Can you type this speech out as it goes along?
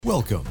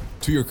Welcome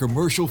to your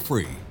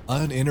commercial-free,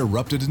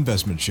 uninterrupted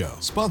investment show,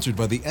 sponsored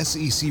by the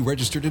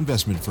SEC-registered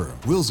investment firm,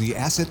 Wilsey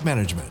Asset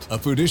Management, a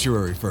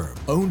fiduciary firm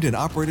owned and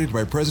operated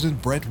by President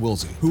Brent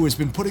Wilsey, who has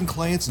been putting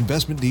clients'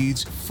 investment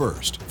needs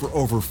first for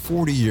over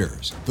 40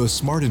 years. The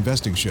Smart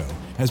Investing Show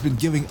has been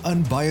giving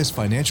unbiased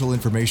financial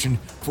information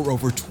for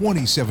over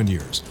 27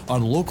 years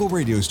on local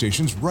radio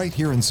stations right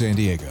here in San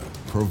Diego,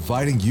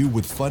 providing you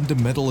with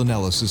fundamental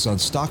analysis on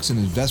stocks and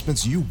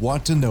investments you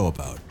want to know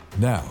about.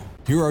 Now,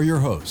 here are your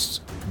hosts,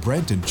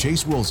 Brent and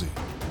Chase Wilsey.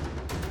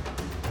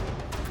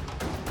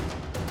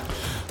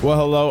 Well,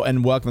 hello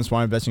and welcome to the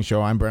Smart Investing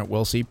Show. I'm Brent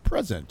Wilsey,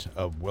 president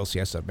of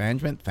Wilsey Asset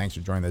Management. Thanks for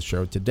joining the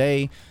show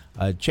today.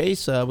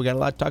 Chase, we got a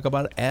lot to talk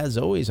about as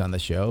always on the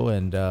show,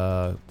 and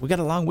we got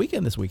a long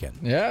weekend this weekend.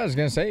 Yeah, I was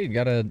gonna say you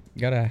got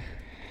a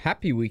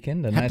happy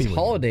weekend, nice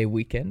holiday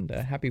weekend,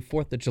 a happy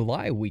 4th of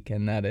July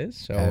weekend that is.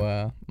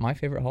 So my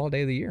favorite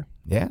holiday of the year.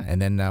 Yeah,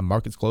 and then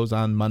markets close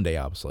on Monday,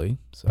 obviously.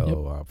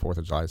 So 4th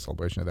of July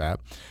celebration of that.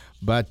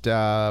 But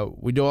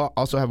we do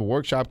also have a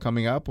workshop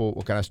coming up. We'll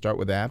kind of start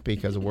with that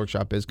because the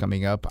workshop is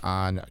coming up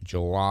on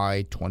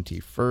July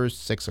 21st,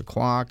 6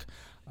 o'clock.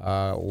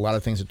 A lot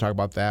of things to talk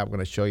about that. We're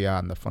going to show you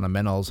on the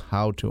fundamentals,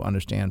 how to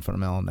understand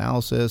fundamental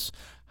analysis,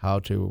 how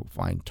to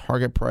find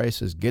target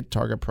prices, get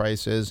target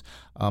prices.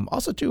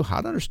 Also, too, how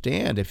to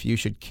understand if you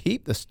should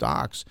keep the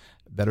stocks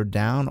that are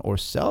down or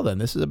sell them.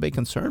 This is a big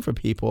concern for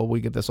people. We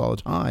get this all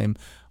the time.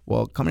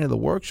 Well, coming to the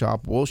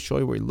workshop, we'll show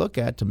you what we look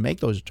at to make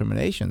those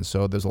determinations.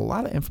 So there's a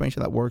lot of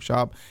information in that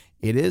workshop.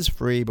 It is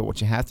free, but what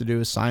you have to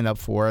do is sign up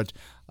for it.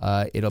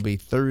 It'll be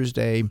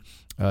Thursday,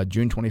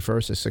 June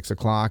 21st at 6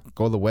 o'clock.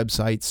 Go to the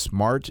website,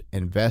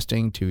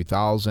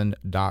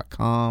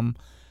 smartinvesting2000.com.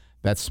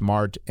 That's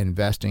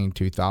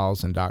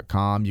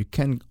smartinvesting2000.com. You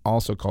can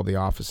also call the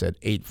office at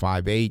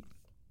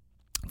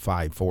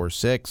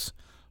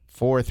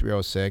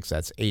 858-546-4306.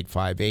 That's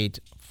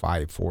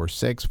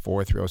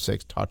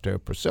 858-546-4306. Talk to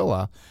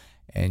Priscilla,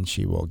 and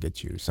she will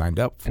get you signed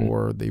up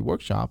for the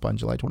workshop on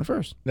July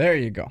 21st. There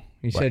you go.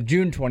 You said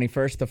June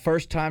 21st the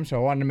first time, so I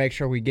wanted to make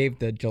sure we gave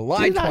the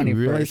July 21st. Did I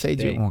really say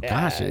June? Oh,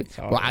 gosh.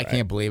 I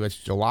can't believe it's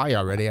July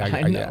already.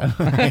 I know.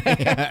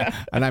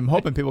 And I'm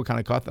hoping people kind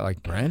of caught that,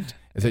 like, Brent,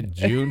 is it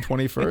June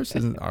 21st?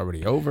 Isn't it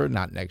already over?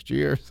 Not next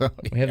year. So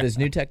we have this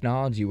new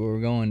technology where we're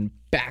going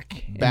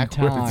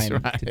backwards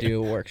in time to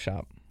do a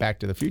workshop. Back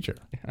to the future.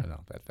 No,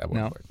 that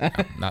won't work.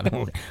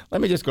 No. Let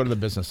me just go to the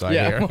business side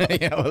here.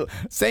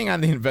 Staying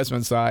on the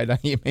investment side,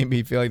 you may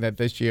be feeling that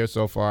this year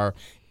so far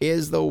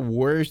is the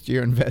worst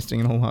year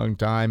investing in a long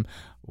time.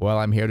 Well,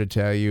 I'm here to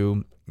tell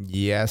you,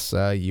 yes,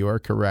 you are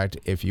correct.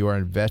 If you are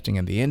investing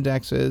in the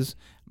indexes,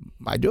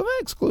 I do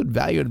exclude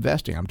value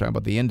investing. I'm talking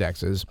about the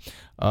indexes.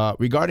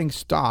 Regarding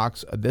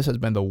stocks, this has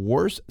been the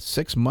worst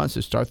 6 months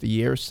to start the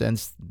year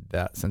since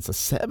the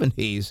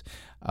 70s,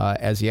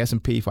 as the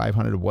S&P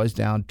 500 was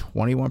down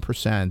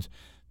 21%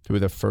 through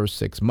the first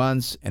 6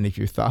 months. And if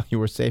you thought you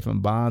were safe in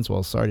bonds,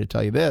 well, sorry to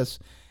tell you this,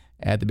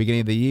 at the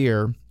beginning of the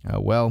year,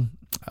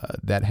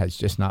 that has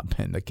just not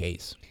been the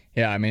case.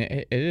 Yeah, I mean,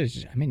 it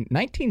is. I mean,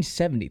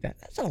 1970,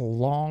 that's a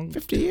long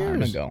 50 years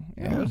time ago.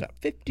 Yeah. It was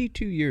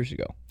 52 years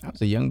ago. I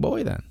was a young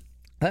boy then.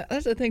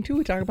 That's the thing, too.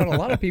 We talk about a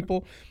lot of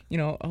people,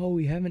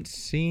 we haven't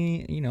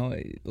seen,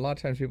 a lot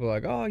of times people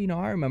are like, I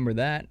remember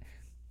that.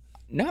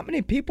 Not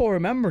many people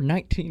remember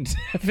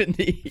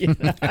 1970.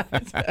 I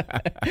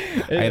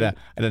had a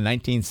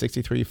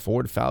 1963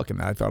 Ford Falcon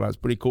that I thought I was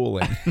pretty cool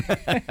in.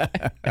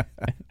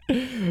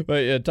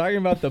 But talking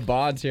about the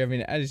bonds here, I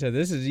mean, as you said,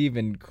 this is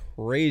even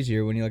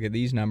crazier when you look at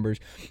these numbers.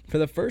 For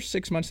the first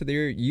 6 months of the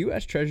year,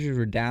 U.S. Treasuries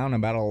were down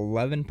about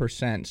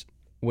 11%,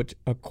 which,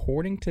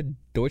 according to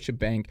Deutsche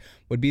Bank,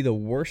 would be the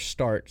worst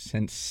start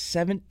since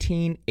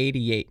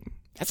 1788.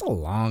 That's a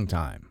long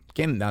time.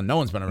 Now, no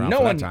one's been around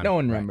for that time. No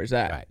one remembers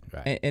that.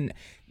 Right. And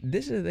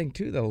this is the thing,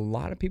 too, that a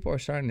lot of people are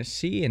starting to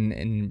see.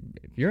 And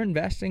if you're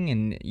investing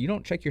and you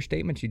don't check your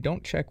statements, you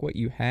don't check what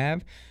you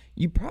have,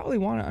 you probably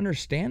want to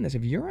understand this.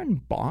 If you're in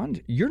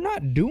bonds, you're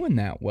not doing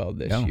that well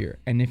this year.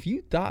 And if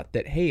you thought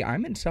that, hey,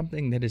 I'm in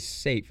something that is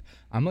safe,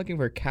 I'm looking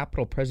for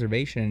capital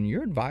preservation, and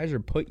your advisor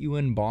put you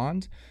in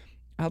bonds,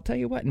 I'll tell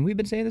you what, and we've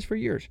been saying this for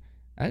years.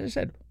 As I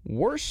said,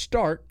 worst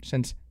start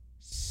since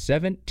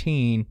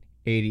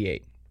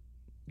 1788.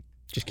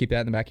 Just keep that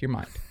in the back of your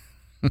mind.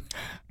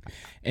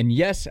 And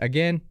yes,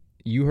 again,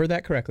 you heard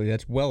that correctly.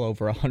 That's well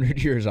over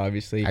 100 years,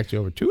 obviously. Actually,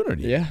 over 200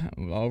 years. Yeah,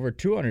 over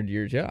 200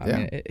 years, yeah. I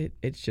mean,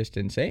 it's just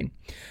insane.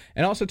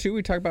 And also, too,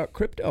 we talk about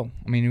crypto.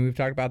 I mean, we've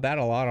talked about that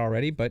a lot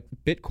already, but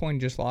Bitcoin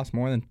just lost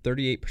more than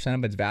 38%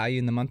 of its value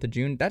in the month of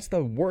June. That's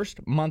the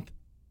worst month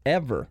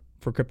ever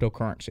for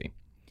cryptocurrency.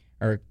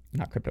 Or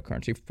not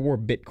cryptocurrency, for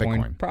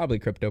Bitcoin, probably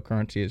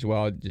cryptocurrency as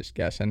well, just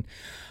guessing.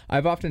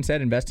 I've often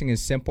said investing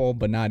is simple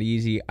but not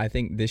easy. I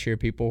think this year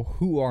people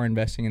who are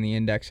investing in the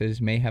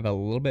indexes may have a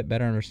little bit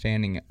better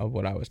understanding of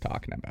what I was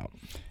talking about.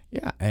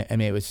 Yeah, I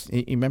mean,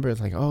 you remember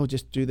it's like,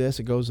 just do this,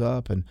 it goes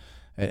up. And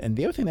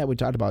the other thing that we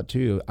talked about,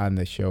 too, on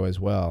the show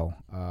as well,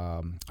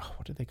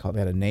 what do they call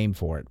that? A name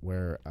for it,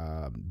 where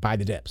buy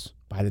the dips,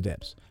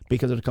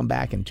 because it'll come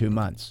back in 2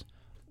 months.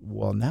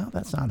 Well, now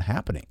that's not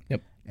happening.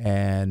 Yep.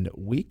 And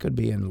we could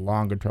be in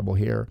longer trouble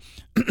here.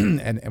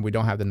 and we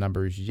don't have the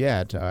numbers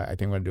yet. I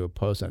think we're going to do a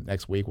post on it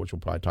next week, which we'll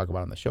probably talk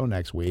about on the show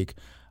next week,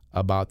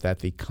 about that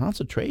the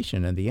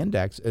concentration in the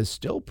index is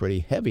still pretty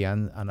heavy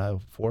on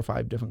 4 or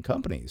 5 different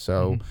companies.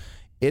 So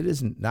it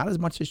is not as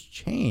much has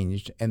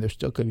changed, and there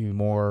still could be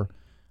more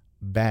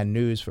bad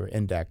news for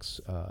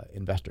index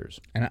investors.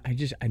 And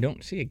I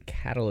don't see a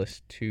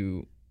catalyst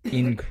to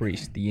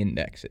increase the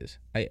indexes.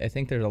 I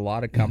think there's a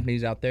lot of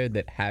companies out there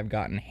that have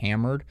gotten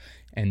hammered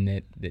and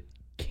that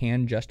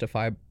can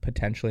justify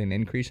potentially an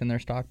increase in their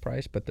stock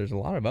price, but there's a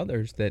lot of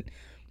others that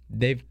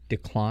they've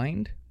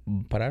declined,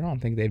 but I don't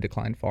think they've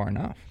declined far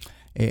enough.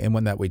 And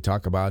one that we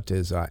talk about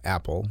is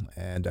Apple,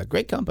 and a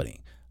great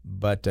company.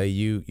 But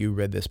you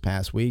read this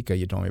past week,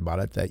 you told me about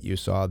it, that you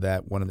saw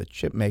that one of the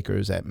chip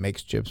makers that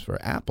makes chips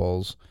for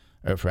Apple,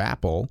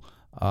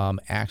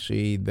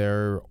 actually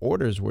their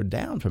orders were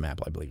down from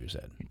Apple, I believe you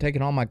said. You're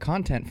taking all my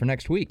content for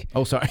next week.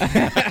 Oh, sorry.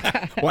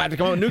 We'll have to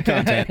come up with new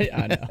content.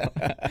 I know.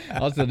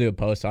 I'll still do a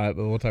post on it,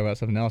 but we'll talk about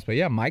something else. But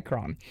yeah,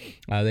 Micron.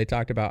 They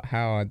talked about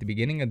how at the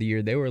beginning of the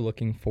year they were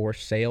looking for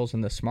sales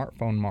in the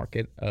smartphone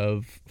market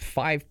of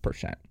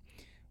 5%.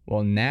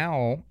 Well,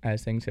 now,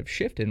 as things have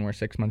shifted and we're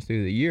 6 months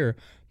through the year,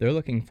 they're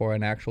looking for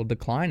an actual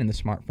decline in the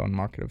smartphone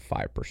market of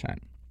 5%.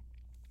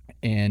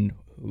 And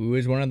who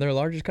is one of their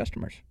largest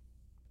customers?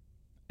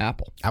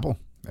 Apple. Apple.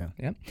 Yeah.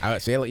 Yep. I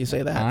would say let you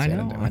say that. I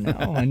know.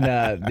 And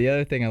the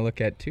other thing I look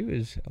at, too,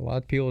 is a lot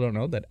of people don't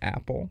know that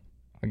Apple,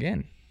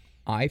 again,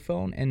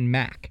 iPhone and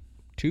Mac,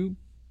 2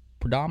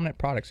 predominant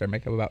products that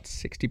make up about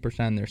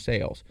 60% of their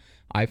sales.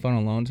 iPhone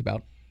alone is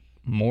about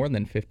more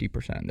than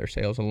 50% of their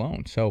sales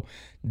alone. So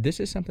this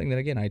is something that,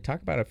 again, I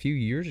talked about a few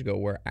years ago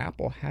where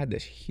Apple had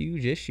this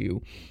huge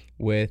issue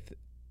with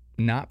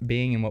not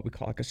being in what we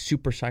call like a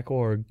super cycle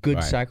or a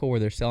good cycle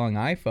where they're selling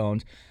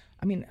iPhones.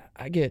 I mean,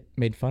 I get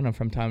made fun of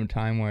from time to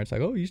time where it's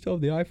like, oh, you still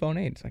have the iPhone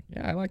 8. It's like,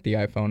 yeah, I like the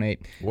iPhone 8.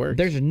 Works.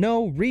 There's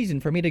no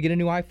reason for me to get a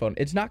new iPhone.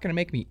 It's not going to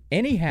make me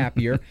any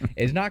happier.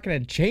 It's not going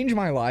to change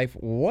my life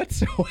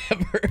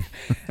whatsoever.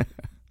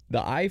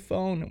 The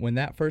iPhone, when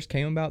that first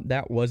came about,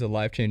 that was a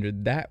life changer.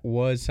 That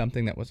was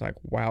something that was like,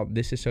 wow,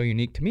 this is so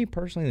unique. To me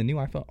personally, the new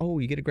iPhone, oh,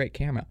 you get a great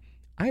camera.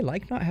 I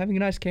like not having a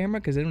nice camera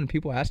because then when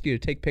people ask you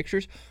to take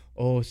pictures,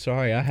 oh,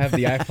 sorry, I have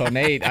the iPhone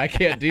 8. I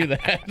can't do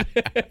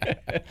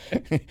that.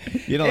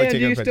 You don't like and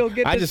taking you still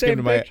get the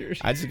same pictures.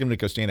 I just give them to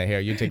Christina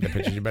here. You take the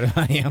pictures. You better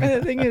than I am.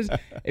 And the thing is,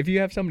 if you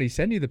have somebody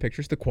send you the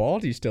pictures, the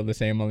quality is still the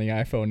same on the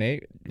iPhone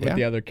 8 with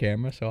the other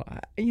camera. So,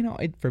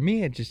 for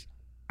me,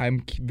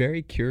 I'm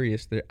very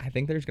curious. I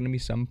think there's going to be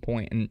some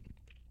point, and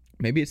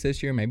maybe it's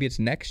this year, maybe it's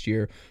next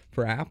year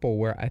for Apple,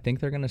 where I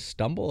think they're going to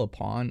stumble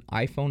upon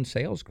iPhone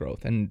sales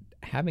growth and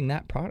having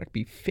that product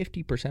be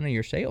 50% of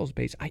your sales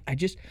base.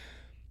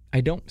 I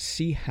don't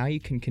see how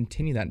you can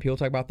continue that. And people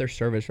talk about their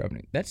service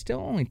revenue. That's still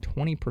only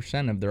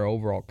 20% of their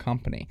overall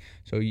company.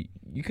 So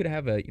you could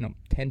have a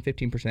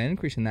 10-15%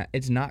 increase in that.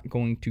 It's not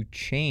going to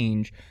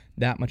change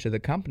that much of the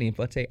company. If,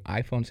 let's say,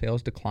 iPhone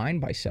sales decline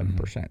by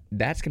 7%,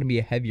 that's going to be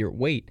a heavier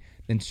weight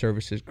than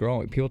services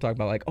growing. People talk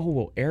about like, oh,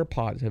 well,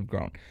 AirPods have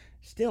grown.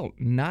 Still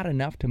not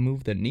enough to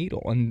move the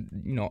needle.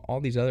 And, all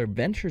these other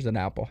ventures that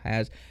Apple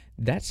has,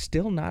 that's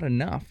still not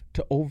enough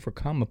to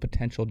overcome a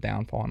potential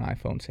downfall in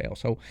iPhone sales.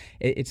 So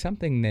it's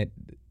something that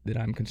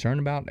I'm concerned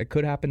about. It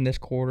could happen this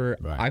quarter.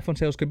 Right. iPhone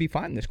sales could be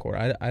fine this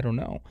quarter. I don't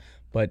know.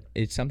 But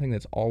it's something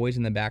that's always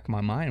in the back of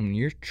my mind. When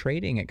you're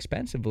trading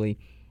expensively,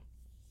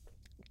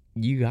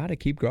 you got to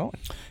keep growing.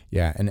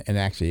 Yeah, and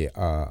actually,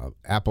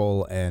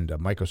 Apple and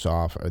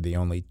Microsoft are the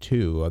only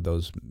 2 of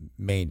those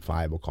main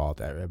 5, we'll call it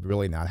that, have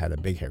really not had a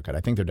big haircut.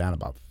 I think they're down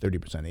about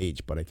 30%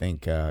 each, but I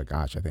think,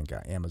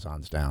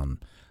 Amazon's down,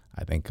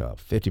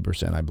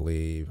 50%, I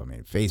believe. I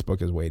mean,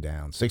 Facebook is way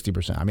down,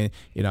 60%. I mean,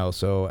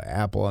 so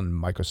Apple and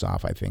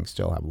Microsoft, I think,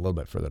 still have a little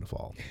bit further to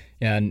fall.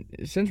 Yeah, and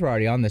since we're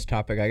already on this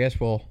topic, I guess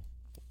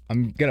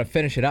I'm going to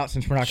finish it out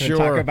since we're not going to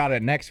talk about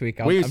it next week.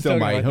 We still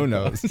might. Who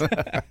knows?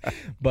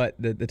 But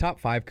the top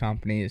 5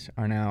 companies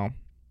are now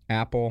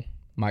Apple,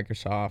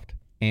 Microsoft,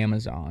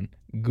 Amazon,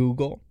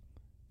 Google,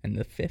 and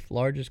the 5th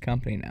largest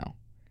company now,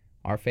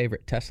 our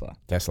favorite, Tesla.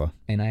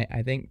 And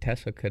I think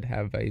Tesla could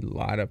have a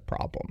lot of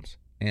problems.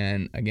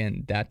 And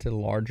again, that's a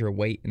larger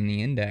weight in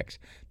the index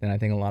than I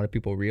think a lot of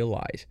people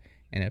realize.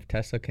 And if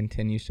Tesla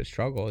continues to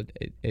struggle,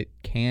 it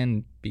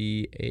can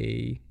be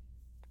a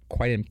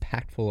quite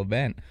impactful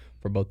event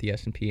for both the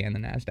S&P and the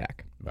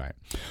NASDAQ. Right.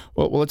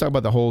 Well, let's talk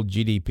about the whole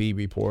GDP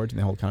report and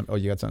the whole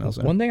you got something else?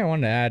 One thing I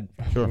wanted to add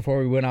before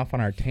we went off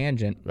on our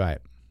tangent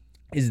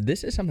is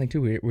this is something,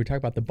 too. We're talking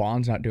about the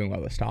bonds not doing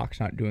well, the stocks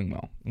not doing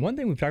well. One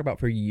thing we've talked about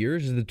for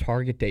years is the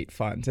target date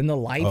funds and the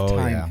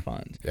lifetime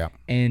funds. Yeah.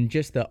 And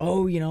just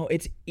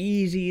it's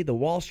easy, the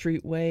Wall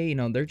Street way.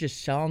 They're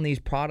just selling these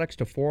products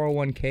to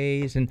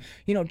 401ks and,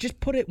 just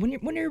put it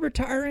when you're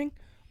retiring.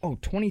 oh,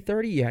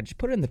 2030, yeah, just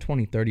put it in the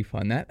 2030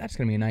 fund. That's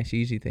going to be a nice,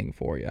 easy thing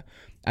for you.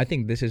 I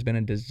think this has been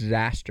a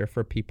disaster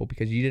for people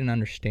because you didn't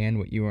understand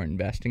what you were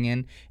investing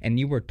in, and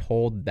you were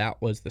told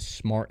that was the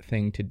smart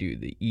thing to do,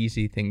 the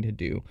easy thing to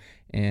do.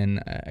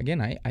 And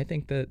again, I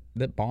think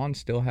that bonds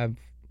still have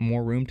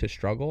more room to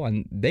struggle,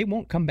 and they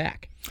won't come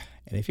back.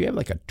 And if you have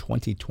like a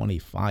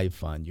 2025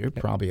 fund, you're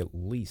probably at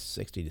least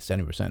 60 to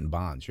 70% in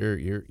bonds.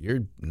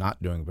 You're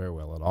not doing very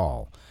well at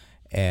all.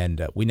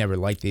 And we never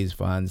liked these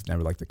funds,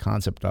 never liked the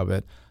concept of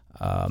it.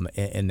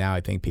 And now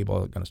I think people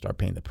are going to start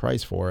paying the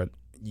price for it.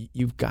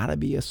 You've got to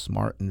be a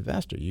smart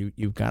investor.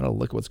 You've got to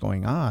look at what's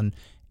going on.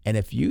 And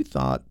if you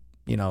thought,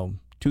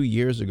 2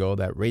 years ago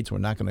that rates were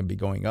not going to be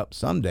going up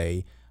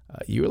someday,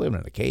 you were living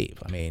in a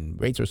cave. I mean,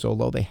 rates are so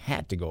low, they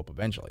had to go up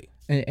eventually.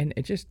 And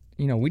it just,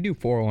 we do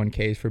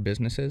 401ks for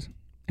businesses.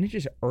 And it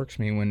just irks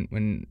me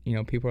when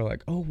people are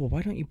like, oh, well,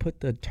 why don't you put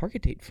the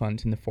target date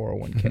funds in the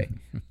 401k?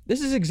 This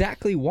is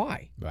exactly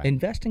why. Right.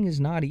 Investing is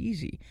not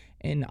easy.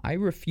 And I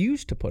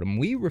refuse to put them.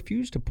 We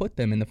refuse to put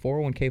them in the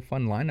 401k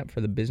fund lineup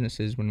for the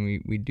businesses when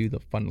we do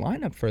the fund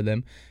lineup for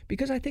them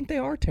because I think they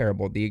are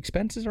terrible. The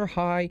expenses are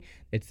high.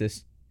 It's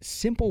this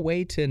simple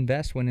way to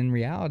invest when in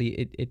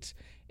reality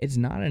it's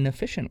not an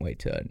efficient way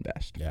to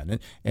invest. Yeah,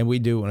 and we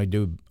do, when we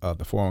do the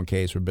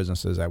 401ks for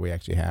businesses that we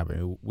actually have,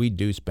 we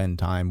do spend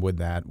time with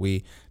that.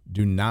 We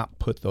do not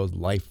put those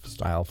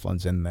lifestyle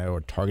funds in there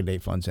or target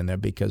date funds in there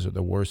because they're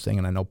the worst thing,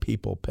 and I know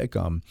people pick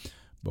them,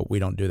 but we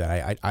don't do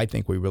that. I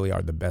think we really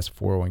are the best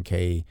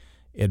 401k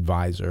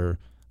advisor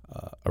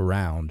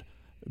around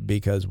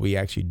because we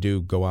actually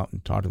do go out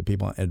and talk to the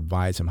people and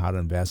advise them how to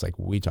invest like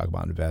we talk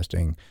about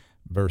investing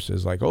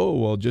versus like, oh,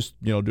 well, just,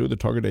 do the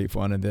target date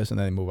fund and this, and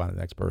then move on to the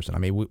next person. I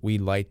mean, we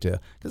like to,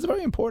 because it's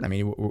very important. I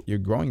mean, you're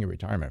growing your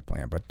retirement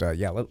plan. But,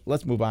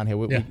 let's move on here.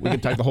 We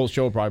could talk the whole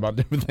show probably about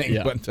different things.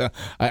 Yeah. But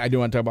I do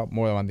want to talk about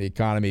more on the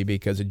economy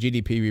because the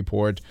GDP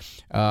report,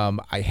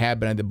 I have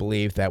been of the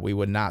belief that we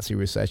would not see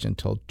recession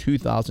until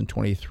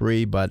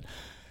 2023. But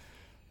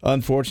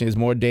unfortunately, as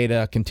more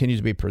data continues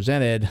to be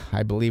presented,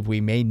 I believe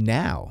we may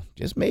now,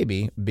 just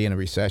maybe, be in a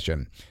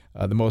recession.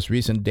 The most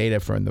recent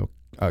data from the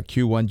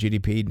Q1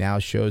 GDP now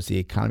shows the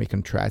economy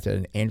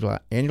contracted at an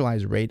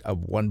annualized rate of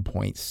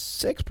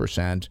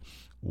 1.6%,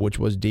 which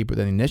was deeper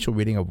than the initial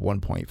reading of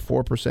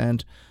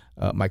 1.4%.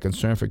 My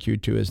concern for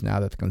Q2 is now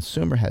that the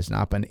consumer has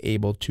not been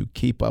able to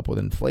keep up with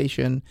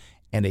inflation,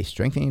 and a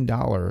strengthening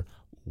dollar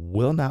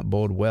will not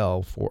bode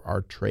well for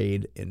our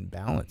trade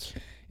imbalance.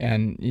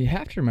 And you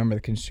have to remember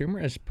the consumer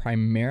is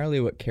primarily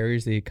what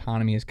carries the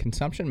economy as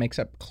consumption makes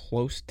up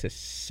close to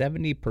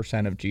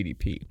 70% of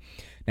GDP.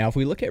 Now, if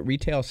we look at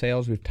retail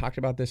sales, we've talked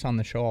about this on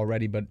the show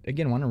already, but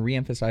again, I want to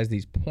reemphasize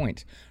these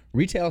points.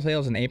 Retail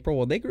sales in April,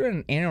 well, they grew at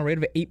an annual rate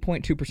of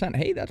 8.2%.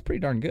 Hey, that's pretty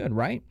darn good,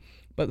 right?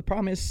 But the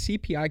problem is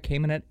CPI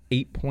came in at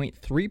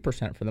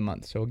 8.3% for the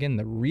month. So again,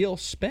 the real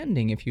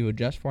spending, if you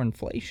adjust for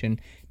inflation,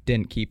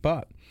 didn't keep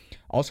up.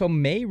 Also,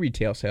 May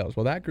retail sales,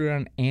 well, that grew at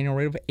an annual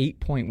rate of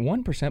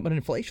 8.1%, but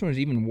inflation was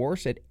even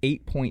worse at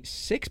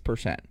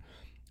 8.6%.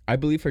 I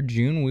believe for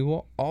June, we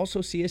will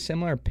also see a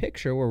similar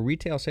picture where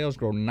retail sales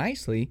grow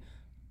nicely,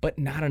 but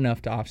not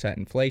enough to offset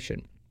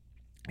inflation.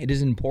 It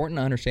is important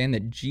to understand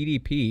that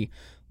GDP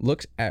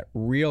looks at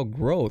real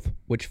growth,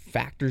 which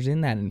factors in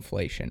that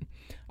inflation.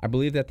 I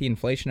believe that the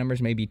inflation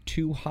numbers may be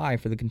too high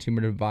for the consumer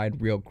to provide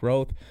real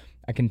growth.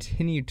 I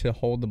continue to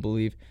hold the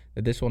belief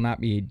that this will not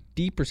be a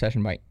deep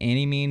recession by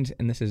any means,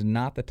 and this is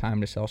not the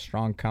time to sell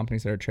strong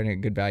companies that are trading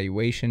at good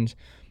valuations.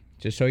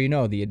 Just so you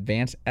know, the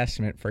advanced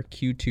estimate for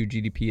Q2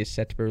 GDP is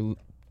set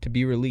to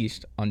be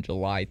released on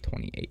July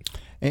 28th.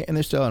 And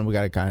there's still, and we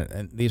got to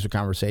and these are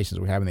conversations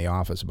we have in the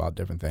office about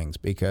different things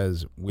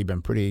because we've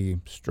been pretty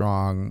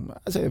strong.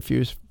 I'd say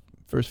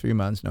first few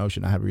months, no,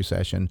 should not have a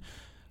recession.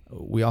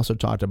 We also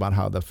talked about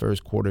how the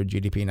first quarter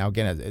GDP, now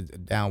again, it's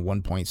down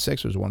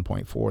 1.6 or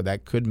 1.4.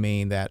 That could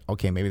mean that,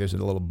 okay, maybe there's a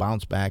little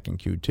bounce back in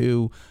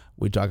Q2.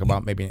 We talk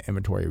about maybe an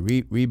inventory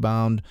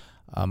rebound.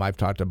 I've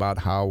talked about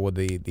how with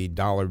the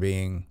dollar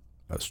being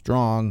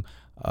strong,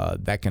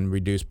 that can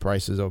reduce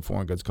prices of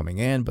foreign goods coming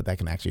in, but that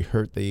can actually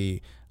hurt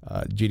the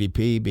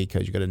GDP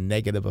because you get a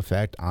negative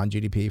effect on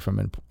GDP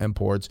from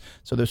imports.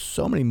 So there's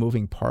so many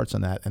moving parts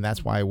on that, and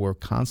that's why we're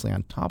constantly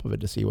on top of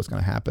it to see what's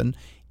going to happen.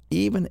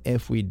 Even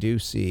if we do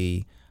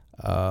see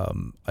a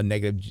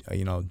negative,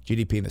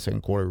 GDP in the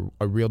second quarter,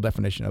 a real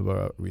definition of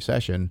a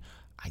recession,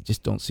 I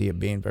just don't see it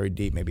being very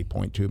deep, maybe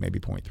 0.2, maybe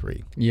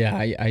 0.3. Yeah,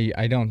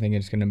 I don't think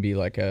it's going to be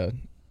like a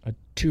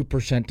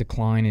 2%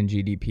 decline in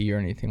GDP or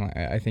anything like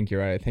that. I think you're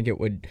right.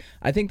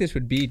 I think this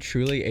would be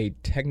truly a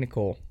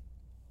technical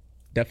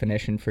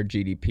definition for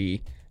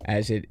GDP,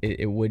 as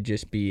it would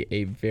just be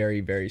a very,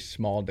 very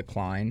small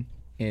decline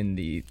in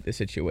the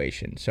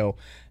situation. So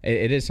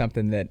it is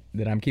something that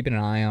I'm keeping an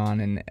eye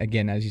on. And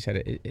again, as you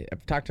said,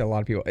 I've talked to a lot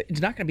of people.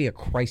 It's not going to be a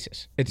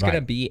crisis. It's going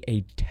to be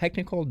a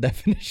technical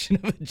definition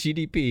of a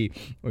GDP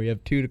where you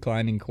have two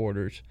declining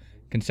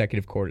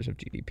consecutive quarters of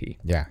GDP.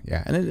 Yeah.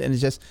 And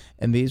it's just,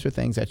 and these are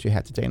things that you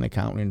have to take into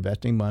account when you're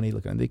investing money,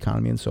 looking at the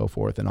economy and so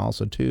forth. And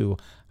also, too,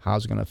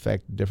 How's it going to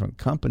affect different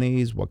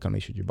companies? What company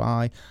should you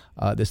buy?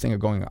 This thing of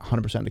going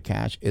 100% to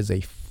cash is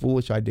a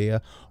foolish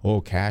idea.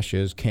 Oh, cash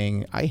is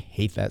king. I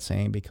hate that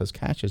saying because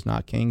cash is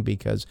not king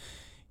because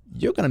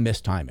you're going to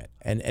mistime it.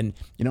 And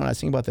you know, when I was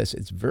thinking about this,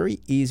 it's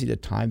very easy to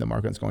time the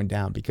market that's going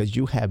down because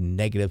you have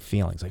negative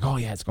feelings. Like, oh,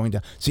 yeah, it's going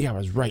down. See, I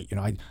was right. You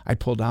know, I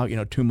pulled out,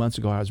 2 months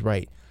ago, I was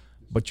right.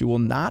 But you will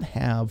not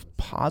have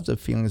positive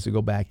feelings to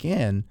go back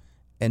in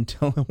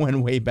until it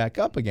went way back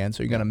up again.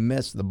 So you're going to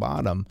miss the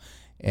bottom.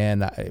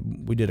 And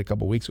we did a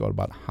couple of weeks ago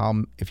about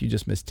how if you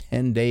just miss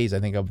 10 days, I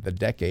think, of the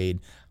decade,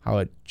 how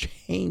it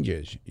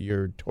changes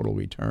your total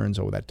returns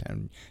over that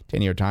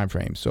 10-year time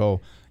frame. So,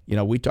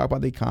 we talk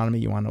about the economy.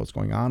 You want to know what's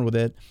going on with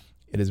it.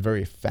 It is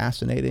very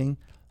fascinating.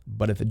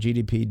 But if the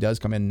GDP does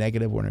come in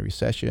negative, we're in a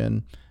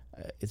recession,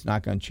 it's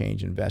not going to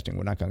change investing.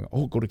 We're not going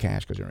to go to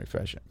cash because you're in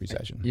a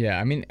recession. Yeah,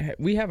 I mean,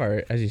 we have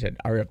as you said,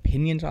 our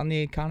opinions on the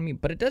economy,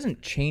 but it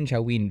doesn't change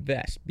how we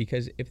invest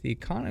because if the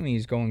economy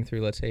is going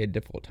through, let's say, a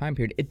difficult time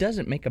period, it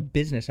doesn't make a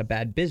business a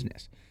bad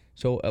business.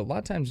 So a lot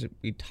of times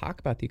we talk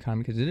about the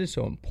economy because it is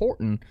so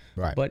important,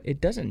 right, but it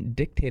doesn't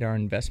dictate our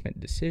investment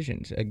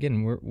decisions.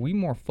 Again, we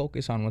more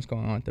focus on what's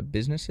going on with the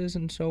businesses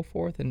and so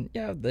forth. And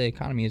yeah, the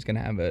economy is going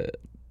to have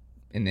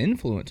an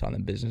influence on the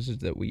businesses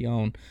that we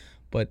own.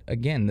 But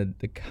again,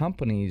 the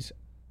companies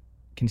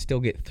can still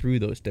get through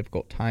those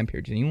difficult time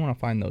periods. And you want to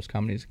find those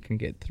companies that can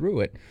get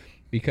through it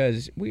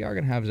because we are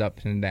going to have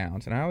ups and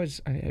downs. And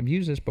I've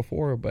used this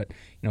before, but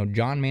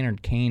John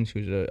Maynard Keynes,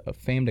 who's a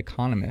famed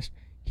economist,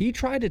 he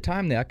tried to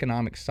time the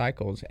economic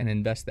cycles and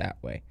invest that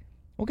way.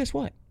 Well, guess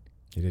what?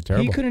 He did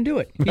terrible. He couldn't do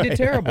it. He did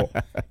terrible.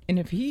 And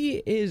if he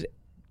is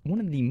one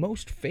of the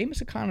most famous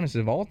economists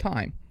of all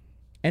time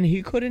and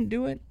he couldn't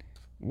do it,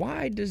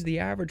 why does the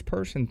average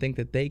person think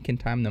that they can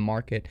time the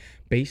market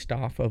based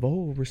off of,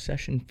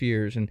 recession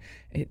fears? And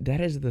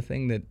that is the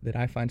thing that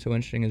I find so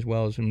interesting as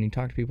well is when you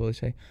talk to people, they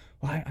say,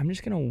 well, I'm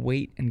just going to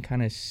wait and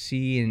kind of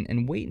see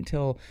and wait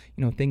until,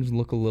 things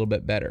look a little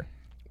bit better.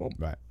 Well,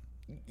 right.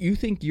 You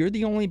think you're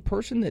the only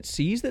person that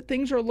sees that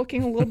things are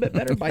looking a little bit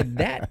better? By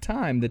that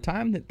time, the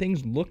time that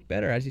things look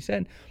better, as you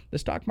said, the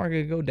stock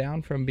market could go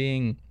down from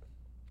being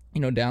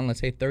down,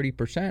 let's say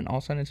 30%, all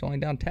of a sudden it's only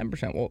down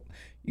 10%. Well,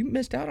 you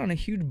missed out on a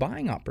huge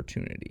buying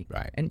opportunity.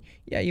 Right. And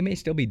yeah, you may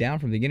still be down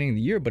from the beginning of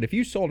the year, but if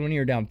you sold when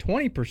you were down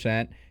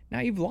 20%, now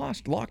you've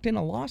locked in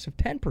a loss of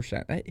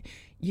 10%.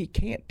 You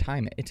can't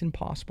time it. It's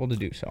impossible to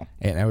do so.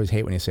 And I always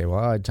hate when you say,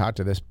 well, I talked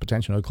to this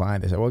potential new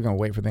client. They said, well, we're going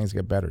to wait for things to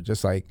get better.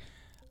 Just like,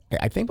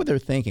 I think what they're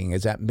thinking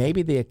is that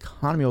maybe the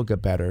economy will get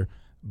better,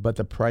 but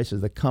the prices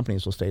of the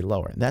companies will stay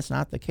lower. And that's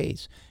not the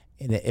case.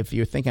 And if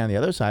you're thinking on the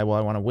other side, well,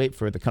 I want to wait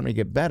for the company to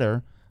get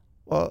better,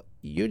 well,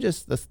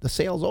 the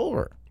sale's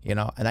over, and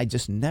I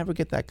just never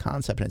get that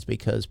concept. And it's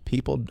because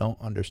people don't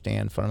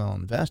understand fundamental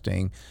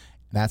investing.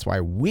 That's why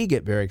we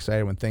get very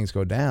excited when things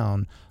go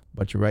down.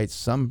 But you're right,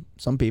 some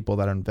people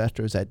that are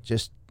investors that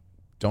just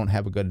don't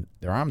have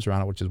their arms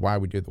around it, which is why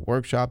we do the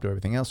workshop, do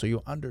everything else, so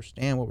you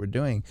understand what we're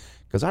doing.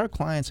 Because our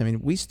clients,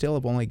 we still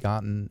have only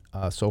gotten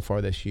so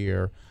far this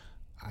year,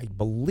 I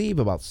believe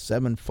about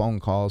 7 phone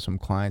calls from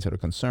clients that are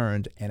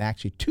concerned, and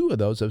actually 2 of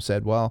those have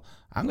said, well,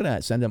 I'm going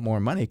to send them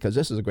more money because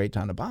this is a great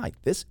time to buy.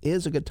 This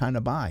is a good time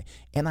to buy.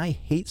 And I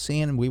hate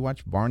seeing, we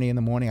watch Barney in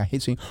the morning, I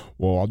hate seeing,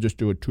 well, I'll just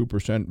do a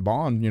 2%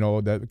 bond,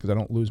 because I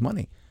don't lose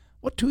money.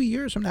 Well, 2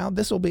 years from now,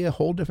 this will be a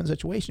whole different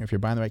situation if you're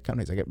buying the right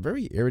companies. I get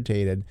very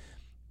irritated.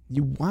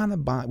 You want to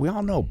buy, we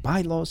all know,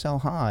 buy low, sell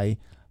high,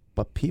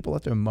 but people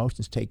let their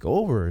emotions take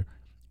over,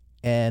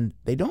 and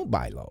they don't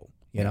buy low.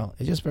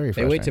 It's just very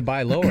frustrating. They wait to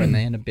buy lower and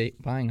they end up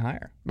buying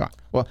higher. Right.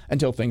 Well,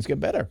 until things get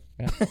better.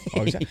 Yeah.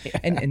 Oh, exactly.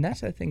 Yeah. And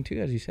that's the thing, too,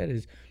 as you said,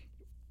 is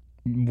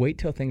wait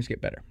till things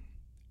get better.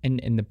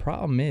 And the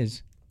problem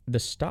is the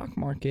stock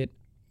market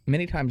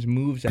many times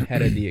moves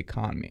ahead of the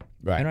economy.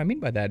 Right. And what I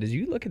mean by that is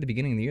you look at the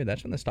beginning of the year,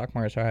 that's when the stock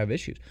market started to have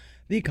issues.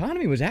 The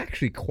economy was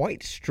actually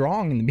quite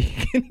strong in the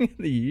beginning of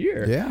the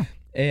year. Yeah.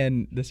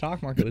 And the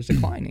stock market was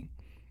declining.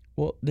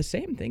 Well, the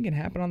same thing can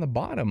happen on the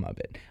bottom of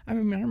it. I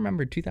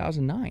remember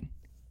 2009.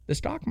 The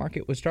stock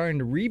market was starting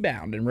to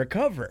rebound and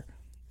recover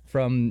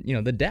from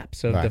the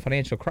depths of the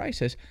financial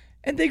crisis,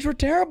 and things were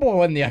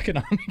terrible in the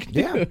economic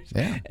news.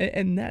 Yeah.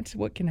 And that's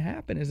what can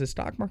happen is the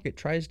stock market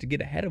tries to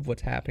get ahead of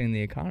what's happening in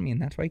the economy, and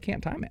that's why you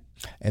can't time it.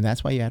 And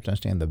that's why you have to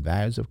understand the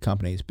values of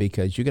companies,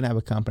 because you can have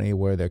a company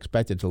where they're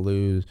expected to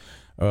lose,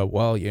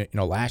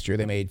 last year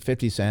they made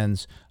 50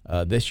 cents,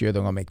 this year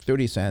they're going to make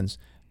 30 cents.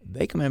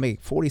 They come in and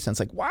make 40 cents,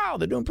 like, wow,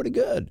 they're doing pretty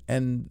good.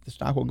 And the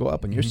stock will go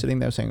up. And you're sitting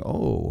there saying,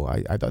 oh,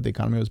 I thought the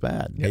economy was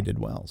bad. Yeah. They did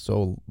well.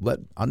 So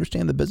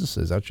understand the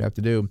businesses. That's what you have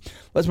to do.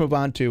 Let's move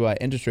on to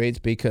interest rates,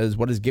 because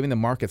what is giving the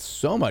market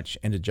so much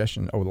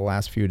indigestion over the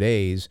last few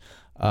days,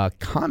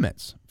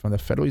 comments from the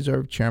Federal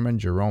Reserve Chairman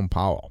Jerome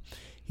Powell.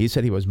 He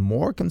said he was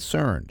more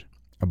concerned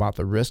about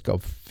the risk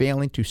of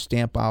failing to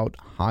stamp out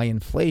high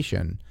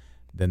inflation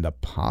than the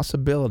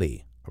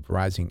possibility of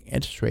rising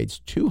interest rates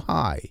too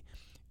high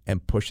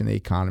and pushing the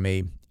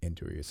economy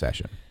into a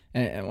recession.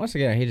 And once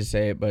again, I hate to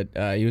say it, but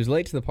he was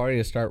late to the party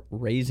to start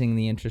raising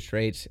the interest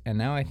rates, and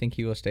now I think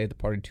he will stay at the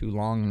party too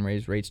long and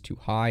raise rates too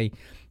high.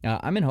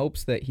 I'm in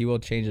hopes that he will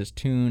change his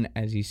tune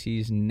as he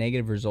sees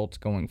negative results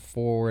going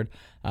forward.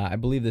 I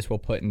believe this will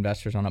put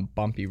investors on a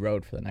bumpy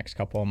road for the next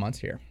couple of months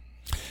here.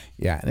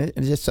 Yeah, and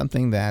it's just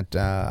something that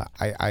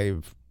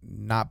I've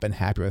not been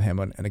happy with him.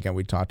 And again,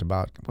 we talked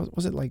about,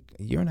 was it like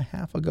a year and a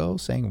half ago,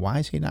 saying, why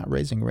is he not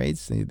raising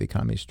rates? The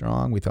economy is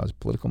strong. We thought it was a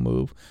political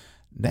move.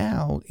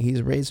 Now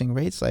he's raising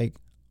rates like,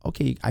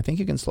 okay, I think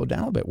you can slow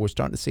down a bit. We're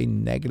starting to see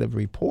negative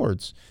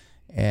reports.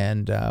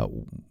 And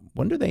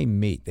when do they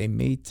meet? They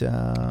meet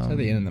at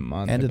the end of the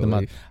month. End of the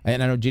month.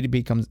 And I know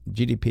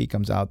GDP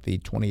comes out the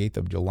 28th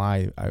of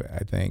July,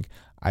 I think.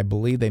 I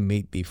believe they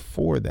meet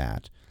before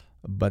that.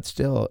 But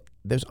still,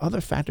 there's other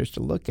factors to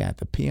look at.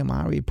 The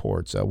PMI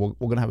reports. We're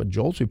going to have a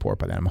JOLTS report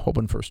by then. I'm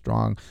hoping for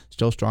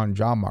still strong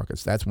job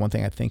markets. That's one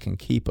thing I think can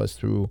keep us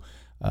through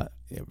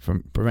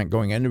from prevent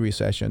going into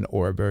recession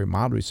or a very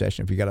mild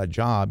recession. If you got a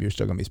job, you're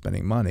still going to be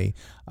spending money.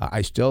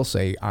 I still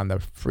say on the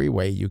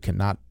freeway, you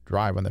cannot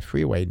drive on the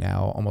freeway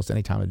now almost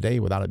any time of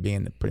day without it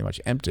being pretty much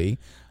empty.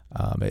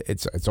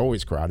 It's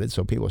always crowded,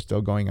 so people are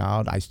still going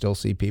out. I still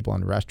see people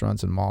in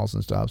restaurants and malls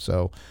and stuff.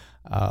 So,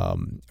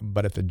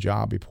 but if the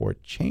job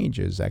report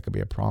changes, that could be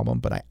a problem.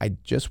 But I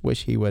just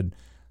wish he would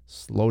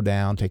slow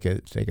down, take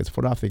his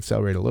foot off the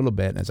accelerator a little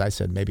bit. And as I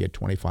said, maybe a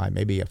 25,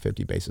 maybe a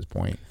 50 basis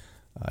point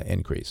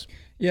increase.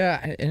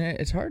 Yeah, and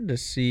it's hard to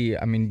see.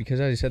 I mean,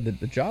 because as I said,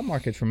 the job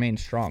markets remain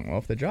strong. Well,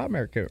 if the job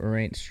market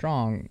remains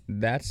strong,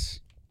 that's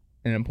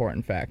an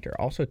important factor.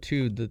 Also,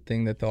 too, the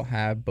thing that they'll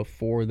have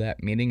before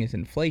that meeting is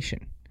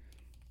inflation.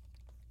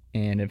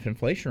 And if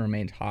inflation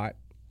remains hot,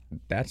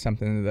 that's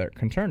something that they're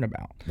concerned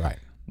about. Right.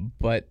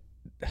 But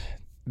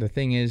the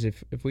thing is,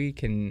 if we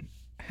can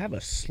have a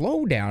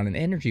slowdown in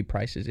energy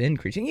prices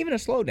increasing, even a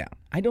slowdown,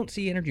 I don't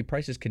see energy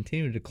prices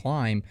continue to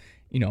climb,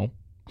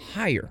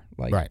 higher,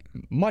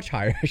 much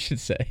higher, I should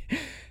say.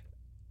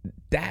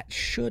 That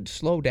should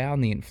slow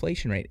down the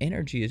inflation rate.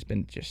 Energy has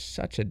been just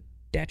such a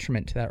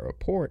detriment to that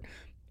report.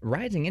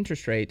 Rising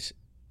interest rates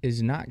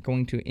is not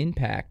going to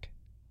impact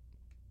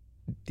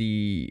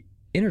the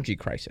energy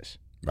crisis.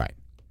 Right.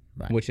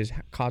 Which is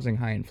causing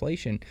high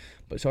inflation.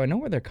 But so I know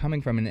where they're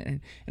coming from.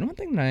 And one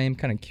thing that I am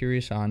kind of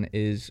curious on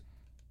is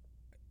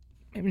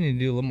maybe we need to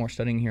do a little more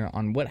studying here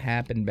on what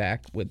happened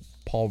back with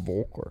Paul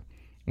Volcker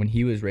when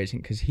he was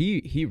raising, because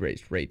he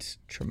raised rates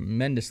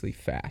tremendously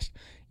fast.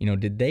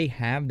 Did they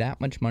have that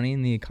much money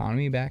in the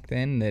economy back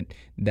then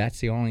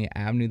that's the only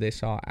avenue they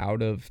saw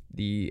out of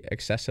the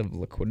excessive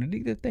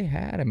liquidity that they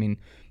had? I mean,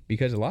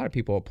 because a lot of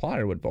people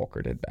applauded what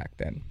Volcker did back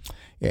then.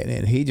 Yeah,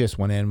 and he just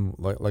went in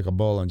like a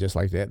bull and just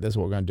like that. This is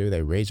what we're going to do.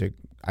 They raised it.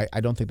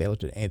 I don't think they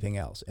looked at anything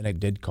else. And it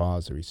did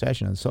cause a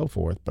recession and so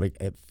forth, but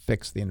it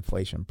fixed the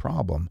inflation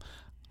problem.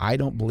 I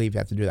don't believe you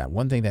have to do that.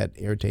 One thing that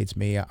irritates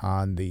me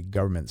on the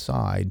government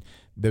side,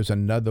 there's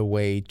another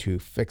way to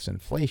fix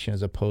inflation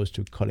as opposed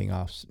to cutting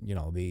off,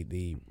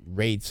 the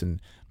rates and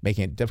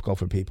making it difficult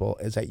for people,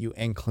 is that you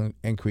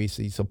increase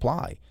the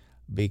supply.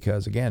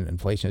 Because, again,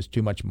 inflation is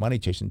too much money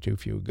chasing too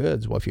few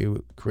goods. Well, if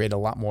you create a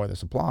lot more of the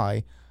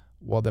supply,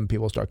 well, then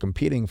people start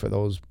competing for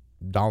those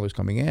dollars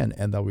coming in,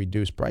 and they'll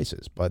reduce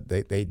prices. But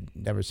they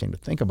never seem to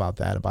think about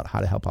that, about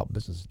how to help out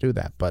businesses do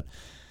that. But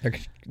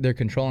they're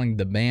controlling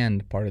the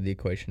demand part of the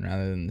equation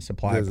rather than the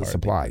supply part. The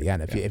supply, yeah.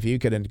 And if you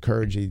could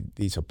encourage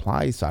the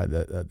supply side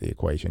of the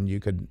equation, you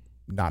could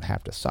not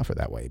have to suffer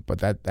that way.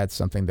 But that's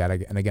something that,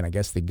 and again, I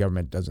guess the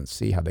government doesn't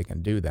see how they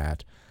can do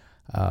that.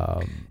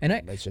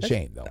 It's a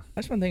shame, though.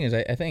 That's one thing is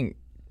I think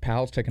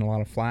Powell's taking a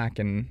lot of flack,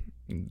 and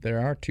there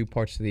are two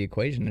parts to the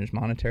equation. There's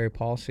monetary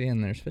policy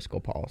and there's fiscal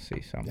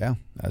policy. So yeah,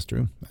 that's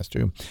true.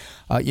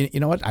 You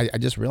know what? I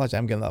just realized I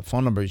haven't gotten the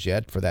phone numbers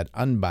yet for that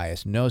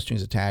unbiased, no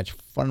strings attached,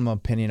 fundamental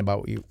opinion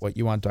about what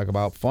you want to talk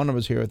about. Phone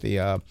numbers here at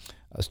the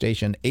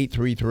station,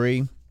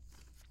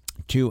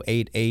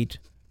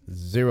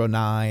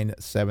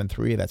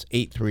 833-288-0973. That's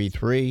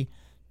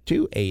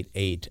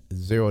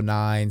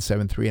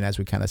 833-288-0973. And as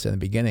we kind of said in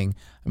the beginning,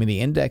 I mean,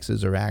 the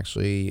indexes are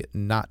actually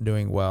not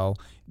doing well.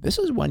 This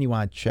is when you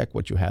want to check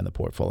what you have in the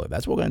portfolio.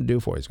 That's what we're going to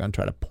do for you. It's going to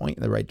try to point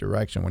in the right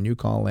direction. When you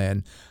call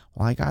in,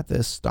 well, I got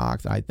this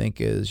stock that I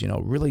think is,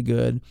 really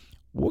good.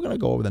 We're going to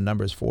go over the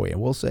numbers for you.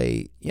 We'll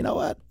say, you know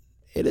what?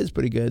 It is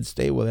pretty good.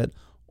 Stay with it.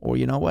 Or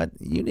you know what?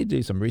 You need to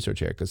do some research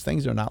here because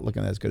things are not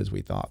looking as good as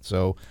we thought.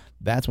 So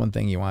that's one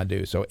thing you want to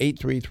do. So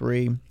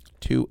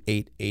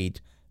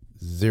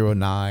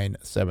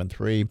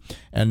 833-288-0973.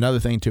 And another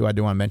thing, too, I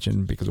do want to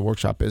mention, because the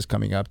workshop is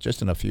coming up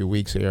just in a few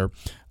weeks here.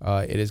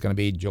 It is going to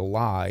be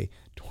July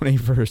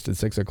 21st at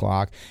 6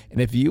 o'clock. And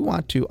if you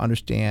want to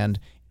understand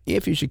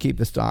if you should keep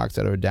the stocks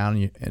that are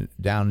down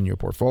in your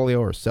portfolio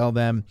or sell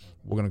them,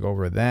 we're going to go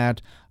over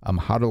that.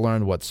 How to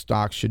learn what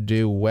stocks should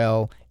do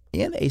well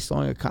in a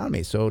slowing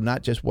economy. So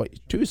not just what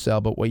to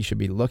sell, but what you should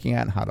be looking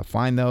at and how to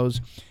find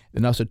those.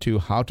 And also, too,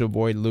 how to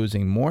avoid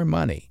losing more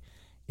money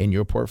in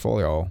your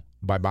portfolio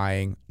by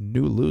buying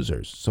new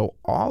losers. So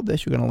all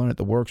this you're going to learn at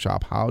the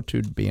workshop, how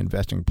to be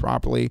investing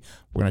properly.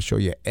 We're going to show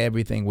you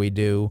everything we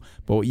do.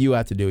 But what you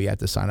have to do, you have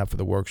to sign up for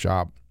the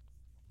workshop.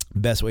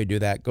 Best way to do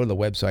that, go to the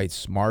website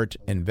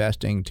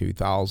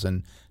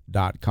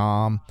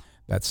smartinvesting2000.com.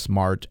 That's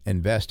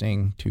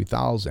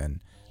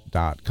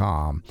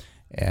smartinvesting2000.com.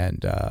 And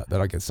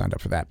that'll get signed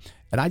up for that.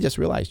 And I just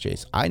realized,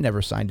 Chase, I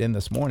never signed in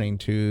this morning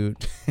to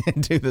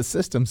to the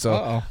system,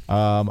 so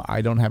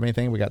I don't have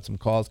anything. We got some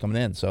calls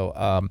coming in,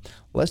 so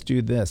let's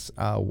do this.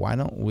 Why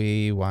don't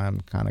we? While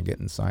I'm kind of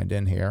getting signed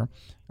in here,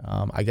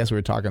 I guess we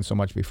were talking so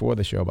much before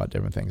the show about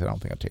different things. I don't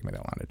think it'll take me that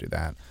long to do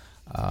that.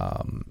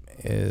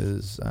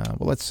 Well,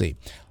 let's see.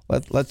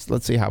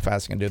 Let's see how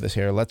fast I can do this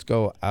here. Let's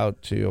go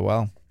out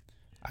to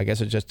I guess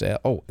it's just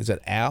is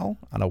it Al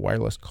on a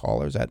wireless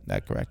caller? Is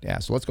that correct? Yeah.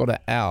 So let's go to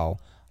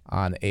Al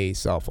on a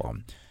cell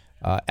phone.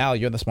 Al,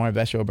 you're the Smart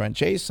Invest Show, Brent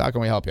Chase. How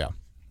can we help you?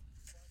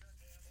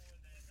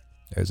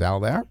 Is Al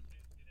there?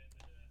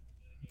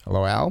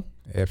 Hello, Al.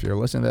 If you're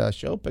listening to the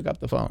show, pick up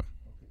the phone.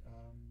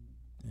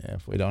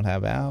 If we don't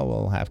have Al,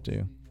 we'll have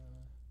to.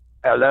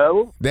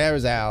 Hello?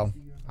 There's Al.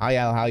 Hi,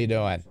 Al. How you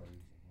doing?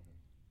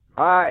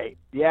 Hi.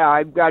 Yeah,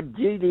 I've got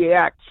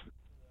GDX.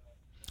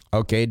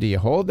 Okay. Do you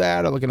hold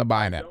that or looking to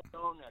buy it? Don't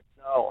own it,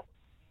 no.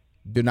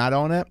 Do not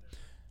own it?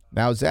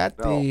 Now, is that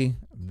the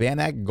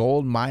VanEck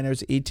Gold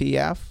Miners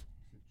ETF?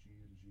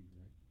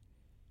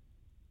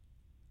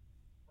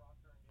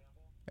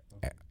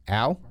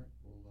 Al?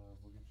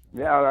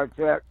 Yeah, that's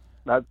it.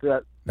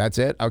 That's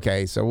it?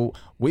 Okay, so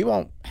we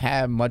won't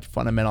have much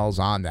fundamentals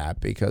on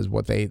that because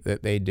what they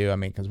do, I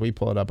mean, because we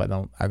pull it up, I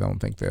don't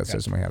think the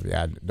system we have,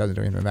 it doesn't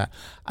do anything like that.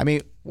 I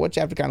mean, what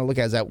you have to kind of look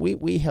at is that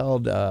we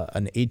held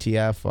an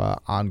ETF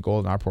on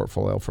gold in our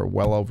portfolio for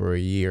well over a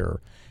year,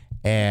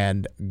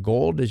 and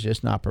gold is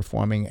just not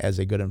performing as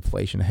a good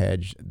inflation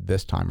hedge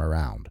this time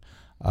around.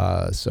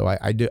 So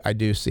I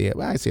do see it.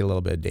 Well, I see a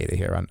little bit of data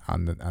here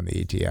on the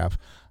ETF.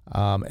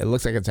 It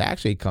looks like it's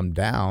actually come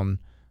down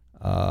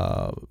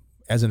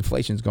as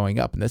inflation's going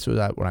up. And this is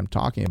what I'm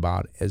talking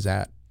about, is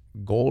that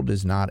gold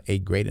is not a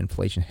great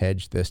inflation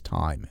hedge this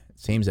time. It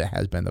seems it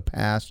has been in the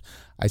past.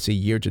 I see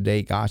year to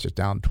date, gosh, it's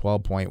down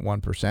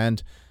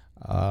 12.1%.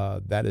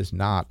 That is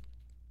not,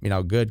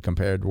 good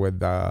compared with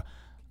the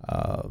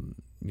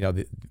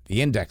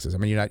indexes. I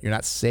mean, you're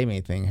not saving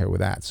anything here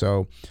with that.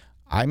 So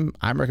I'm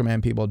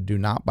recommending people do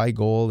not buy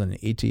gold in an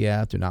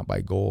ETF, do not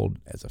buy gold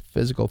as a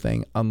physical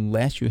thing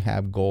unless you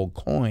have gold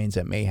coins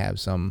that may have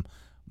some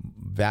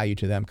value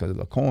to them because of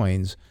the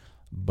coins.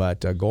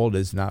 But gold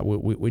is not.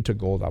 We took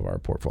gold out of our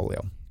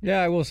portfolio.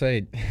 Yeah, I will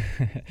say,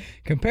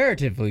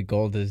 comparatively,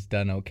 gold has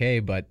done okay,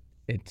 but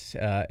it's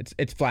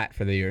flat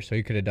for the year. So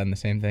you could have done the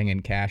same thing in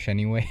cash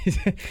anyways.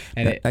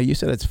 And now you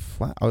said it's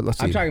flat. Oh, let's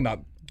see. I'm talking about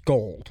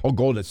gold. Oh,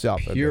 gold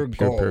itself. Pure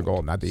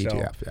gold, not the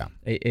ETF.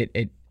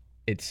 Yeah.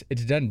 It's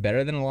done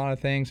better than a lot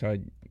of things. So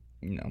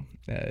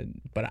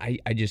but I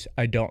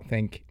don't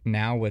think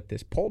now with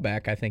this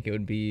pullback, I think it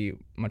would be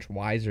much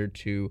wiser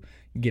to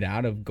get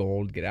out of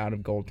gold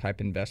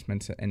type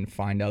investments and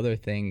find other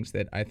things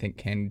that I think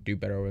can do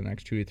better over the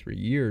next 2 to 3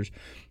 years.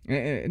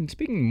 And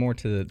speaking more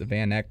to the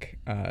VanEck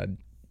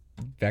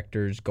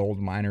Vectors Gold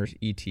Miners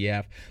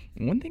ETF,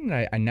 one thing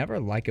that I never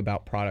like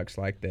about products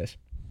like this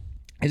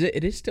is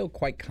it is still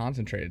quite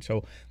concentrated.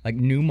 So like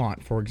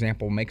Newmont, for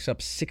example, makes up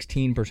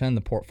 16% of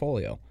the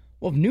portfolio.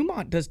 Well, if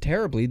Newmont does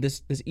terribly,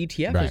 this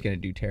ETF is going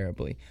to do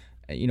terribly.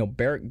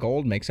 Barrick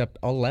Gold makes up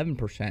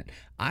 11%.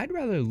 I'd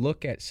rather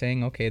look at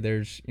saying, okay,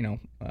 there's,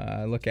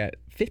 look at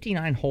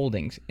 59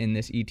 holdings in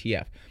this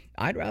ETF.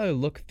 I'd rather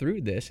look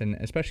through this, and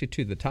especially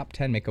too, the top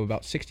 10 make up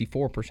about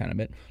 64% of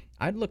it.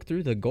 I'd look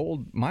through the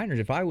gold miners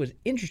if I was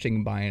interested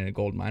in buying a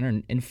gold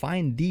miner and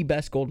find the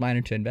best gold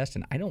miner to invest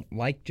in. I don't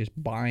like just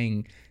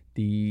buying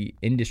the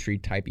industry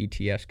type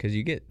ETFs because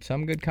you get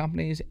some good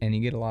companies and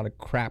you get a lot of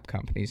crap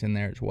companies in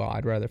there as well.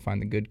 I'd rather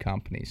find the good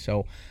companies.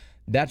 So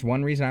that's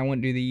one reason I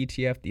wouldn't do the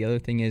ETF. The other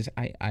thing is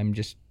I'm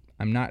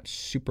not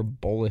super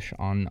bullish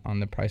on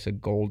the price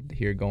of gold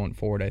here going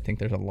forward. I think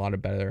there's a lot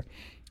of better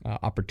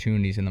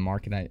opportunities in the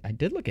market. I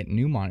did look at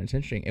Newmont. It's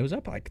interesting. It was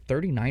up like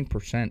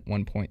 39%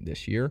 one point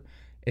this year.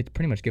 It's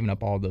pretty much given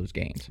up all those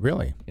gains.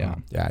 Really? Yeah.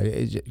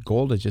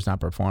 Gold has just not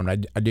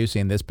performed. I do see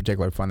in this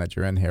particular fund that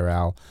you're in here,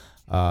 Al,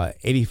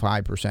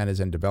 85% is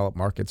in developed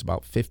markets,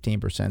 about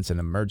 15% is in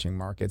emerging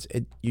markets.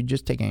 You're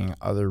just taking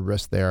other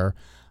risks there.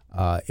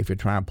 If you're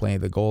trying to play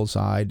the gold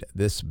side,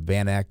 this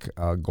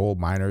VanEck Gold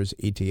Miners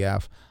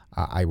ETF,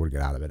 I would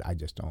get out of it. I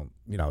just don't,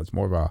 it's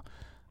more of a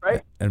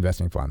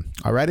investing fund.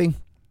 All righty?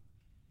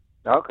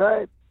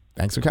 Okay.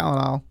 Thanks for calling,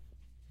 Al.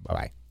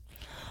 Bye-bye.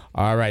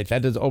 All right,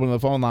 that does open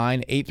the phone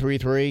line,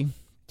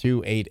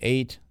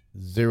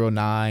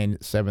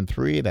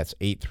 833-288-0973. That's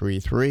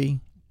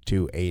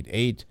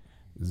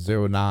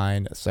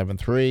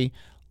 833-288-0973.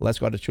 Let's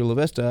go to Chula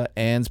Vista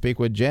and speak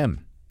with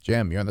Jim.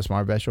 Jim, you're on the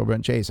Smart Invest Show,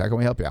 Brent Chase. How can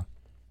we help you?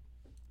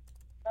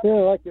 Yeah,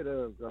 I'd like you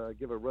to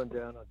give a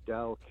rundown on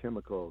Dow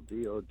Chemical,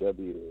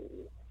 DOW.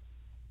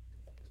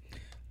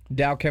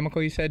 Dow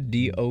Chemical, you said?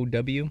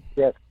 DOW?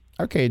 Yes.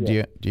 Okay,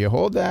 yeah. Do you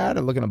hold that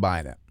or looking to buy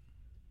it?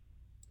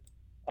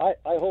 I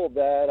hold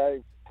that.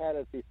 I've had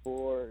it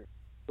before,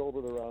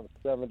 sold it around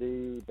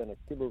 70, been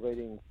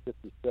accumulating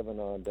 57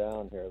 on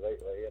down here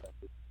lately, and I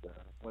just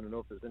want to know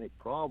if there's any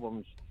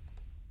problems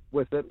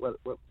with it,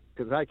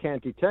 because I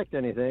can't detect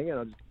anything, and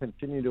I'll just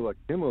continue to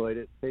accumulate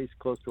it. Pays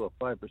close to a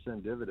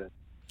 5% dividend.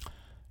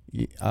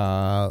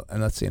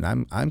 And let's see.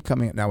 And I'm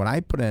coming now. When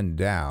I put in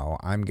Dow,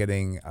 I'm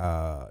getting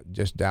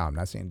just Dow. I'm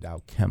not seeing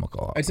Dow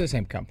Chemical. It's the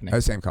same company.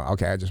 The same company.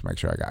 Okay, I just make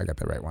sure I got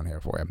the right one here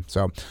for you.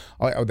 So,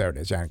 there it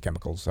is. Giant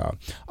Chemicals. All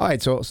right.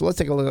 So let's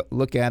take a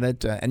look at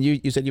it. And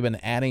you said you've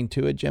been adding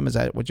to it, Jim. Is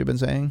that what you've been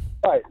saying?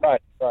 Right.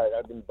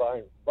 I've been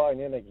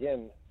buying in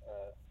again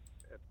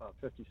at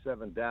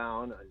 57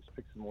 down. I just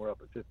picked some more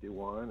up at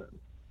 51. And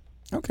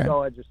okay.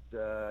 So I just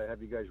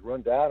have you guys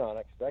run down on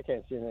it because I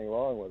can't see anything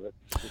wrong with it.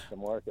 It's just the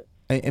market.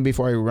 And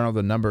before I run over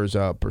the numbers,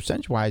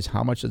 percentage-wise,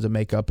 how much does it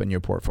make up in your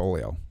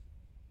portfolio?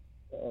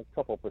 A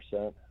couple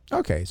percent.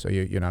 Okay, so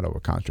you're not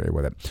over-concentrated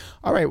with it.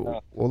 All right,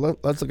 well,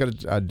 let's look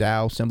at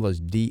Dow, symbol is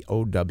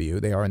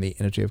DOW. They are in the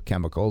industry of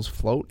chemicals.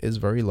 Float is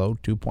very low,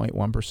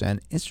 2.1%.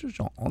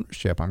 Institutional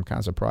ownership, I'm kind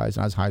of surprised,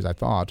 not as high as I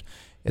thought.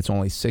 It's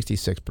only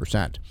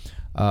 66%.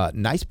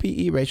 Nice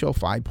PE ratio,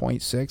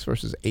 5.6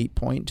 versus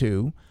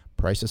 8.2.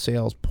 Price to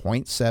sales,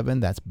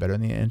 0.7. That's better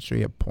than the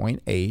industry at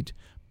 0.8.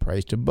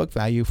 Price to book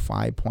value,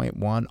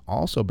 5.1.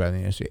 Also better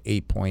than the industry at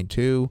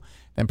 8.2.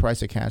 Then price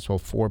to cash flow,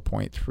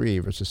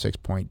 4.3 versus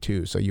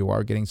 6.2. So you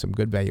are getting some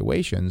good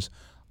valuations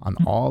on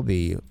all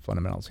the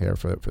fundamentals here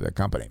for the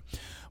company.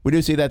 We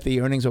do see that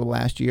the earnings over the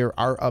last year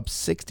are up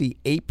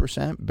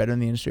 68%, better than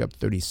the industry, up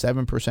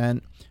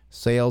 37%.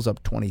 Sales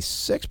up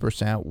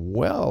 26%,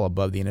 well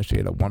above the industry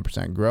at a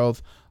 1%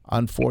 growth.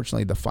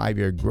 Unfortunately, the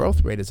 5-year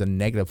growth rate is a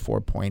negative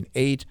 4.8.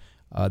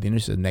 The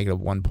industry is a negative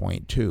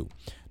 1.2.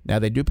 Now,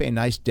 they do pay a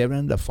nice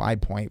dividend of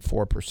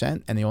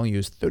 5.4%, and they only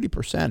use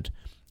 30%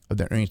 of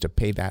their earnings to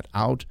pay that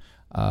out.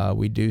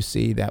 We do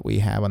see that we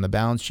have on the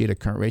balance sheet a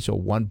current ratio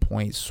of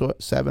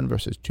 1.7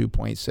 versus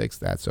 2.6.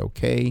 That's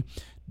okay.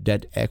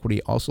 Debt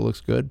equity also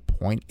looks good,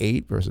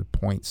 0.8 versus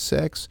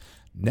 0.6.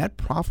 Net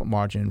profit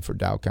margin for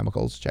Dow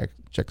Chemicals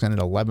checks in at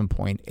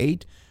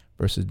 11.8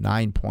 versus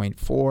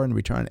 9.4. And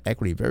return on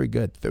equity, very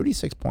good,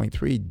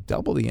 36.3,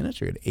 double the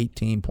industry at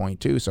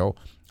 18.2. So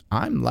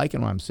I'm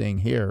liking what I'm seeing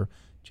here.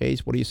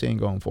 Chase, what are you seeing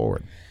going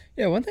forward?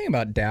 Yeah, one thing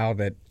about Dow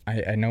that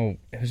I know,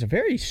 it was a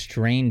very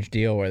strange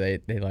deal where they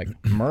like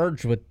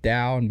merged with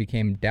Dow and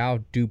became Dow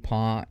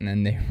DuPont, and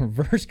then they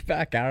reversed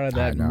back out of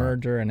that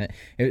merger, and it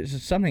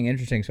was something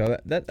interesting. So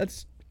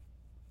that's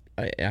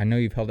I know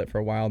you've held it for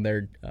a while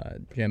there,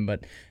 Jim,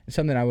 but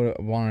something I would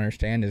want to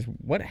understand is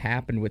what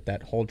happened with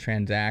that whole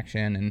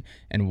transaction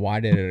and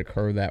why did it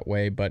occur that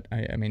way. But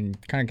I mean,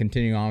 kind of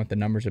continuing on with the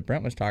numbers that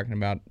Brent was talking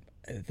about,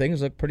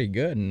 things look pretty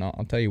good, and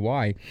I'll tell you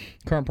why.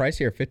 Current price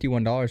here,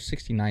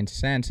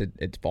 $51.69.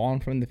 It's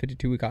fallen from the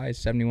 52-week high,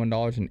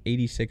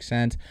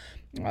 $71.86.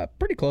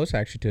 Pretty close,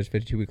 actually, to its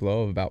 52-week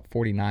low of about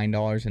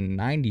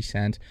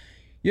 $49.90.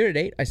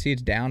 Year-to-date, I see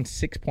it's down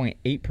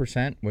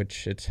 6.8%,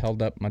 which it's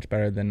held up much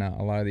better than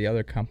a lot of the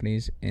other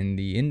companies in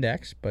the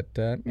index, but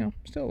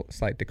still a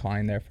slight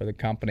decline there for the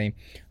company.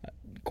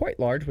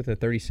 Quite large with a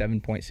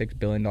 $37.6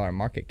 billion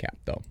market cap,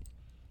 though.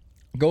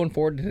 Going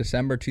forward to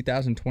December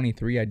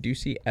 2023, I do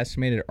see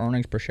estimated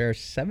earnings per share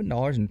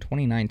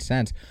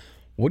 $7.29.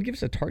 Would give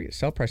us a target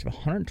sell price of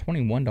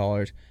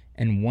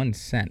 $121.01.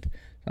 So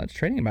that's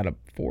trading about a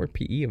forward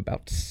PE of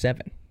about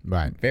 7.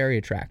 Right. Very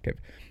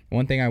attractive.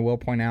 One thing I will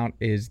point out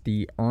is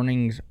the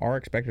earnings are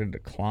expected to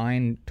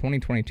decline.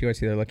 2022, I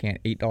see they're looking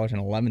at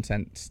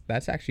 $8.11.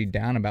 That's actually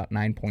down about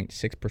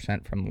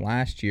 9.6% from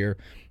last year.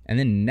 And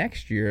then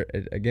next year,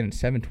 again, at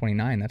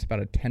 $7.29, that's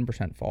about a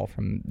 10% fall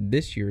from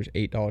this year's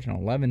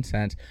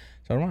 $8.11.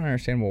 So I want to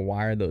understand, well,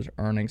 why are those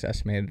earnings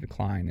estimated to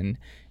decline?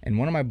 And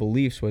one of my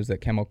beliefs was that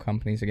chemical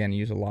companies, again,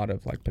 use a lot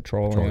of like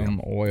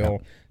petroleum, oil,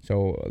 yep.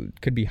 So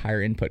it could be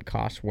higher input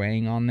costs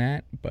weighing on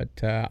that. But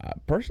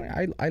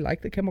personally, I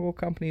like the chemical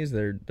companies.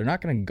 They're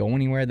not going to go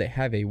anywhere. They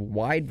have a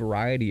wide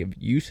variety of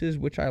uses,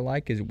 which I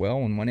like as well.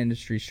 When one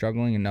industry is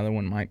struggling, another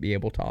one might be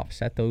able to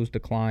offset those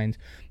declines.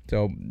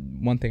 So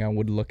one thing I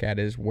would look at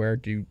is where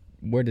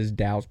does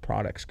Dow's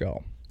products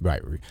go?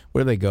 Right.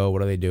 Where do they go? What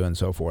do they do? And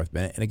so forth.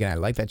 And again, I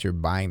like that you're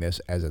buying this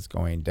as it's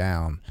going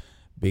down,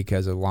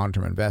 because as a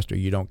long-term investor,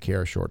 you don't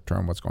care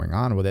short-term what's going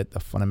on with it.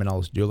 The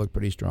fundamentals do look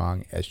pretty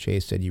strong. As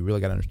Chase said, you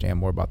really got to understand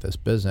more about this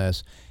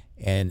business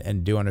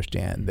and do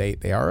understand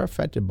they are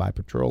affected by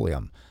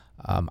petroleum.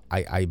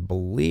 I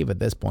believe at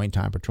this point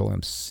in time,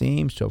 petroleum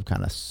seems to have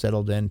kind of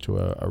settled into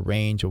a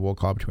range of, we'll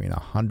call it between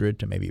 100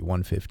 to maybe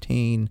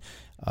 115.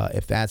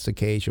 If that's the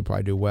case, you'll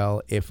probably do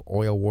well. If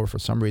oil were for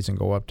some reason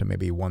go up to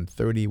maybe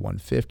 130,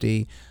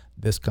 150,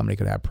 this company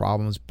could have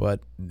problems,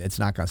 but it's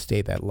not going to stay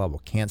at that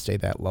level. Can't stay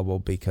at that level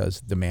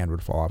because demand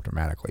would fall off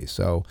dramatically.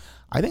 So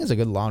I think it's a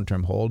good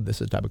long-term hold.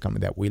 This is the type of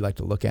company that we like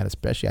to look at,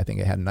 especially I think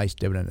it had a nice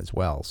dividend as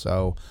well.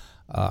 So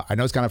I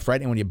know it's kind of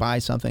frightening when you buy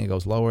something, it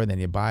goes lower, then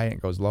you buy it,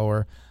 it goes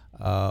lower.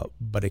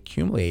 But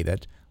accumulate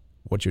it,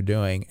 what you're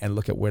doing, and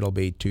look at where it'll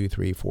be 2,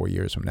 3, 4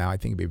 years from now. I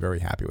think you'll be very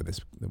happy with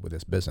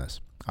this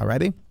business. All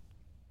righty?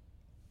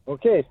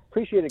 Okay,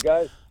 appreciate it,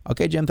 guys.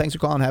 Okay, Jim, thanks for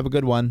calling. Have a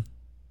good one.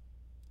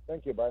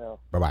 Thank you. Bye now.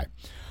 Bye-bye.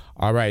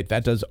 All right,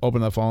 that does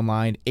open the phone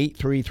line,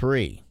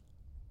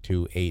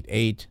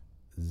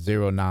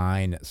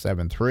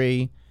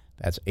 833-288-0973.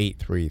 That's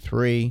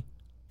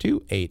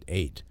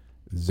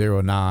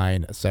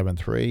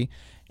 833-288-0973.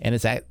 And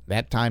it's at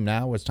that time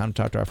now. It's time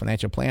to talk to our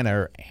financial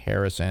planner,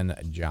 Harrison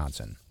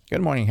Johnson.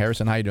 Good morning,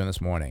 Harrison. How are you doing this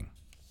morning?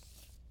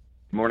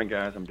 Good morning,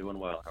 guys. I'm doing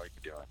well. How are you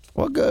doing?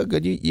 Well,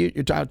 good.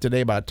 You're talking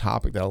today about a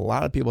topic that a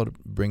lot of people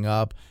bring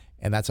up,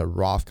 and that's a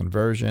Roth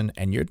conversion.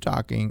 And you're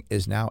talking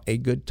is now a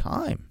good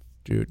time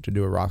to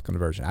do a Roth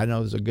conversion. I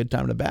know there's a good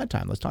time and a bad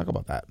time. Let's talk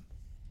about that.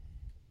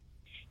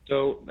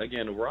 So,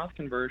 again, a Roth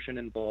conversion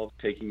involves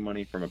taking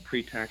money from a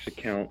pre-tax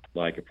account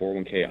like a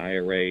 401k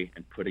IRA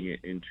and putting it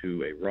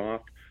into a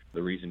Roth.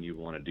 The reason you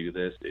want to do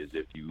this is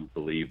if you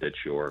believe that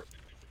your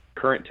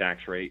current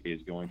tax rate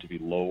is going to be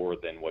lower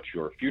than what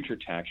your future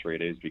tax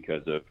rate is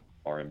because of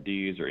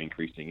RMDs or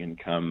increasing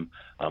income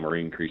or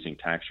increasing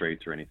tax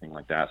rates or anything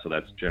like that. So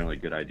that's generally a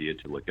good idea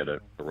to look at a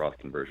Roth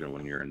conversion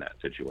when you're in that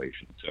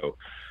situation. So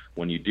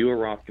when you do a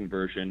Roth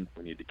conversion,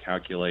 we need to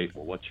calculate,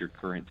 well, what's your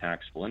current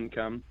taxable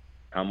income?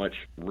 How much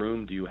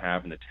room do you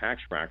have in the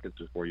tax brackets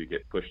before you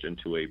get pushed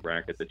into a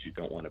bracket that you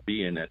don't want to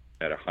be in at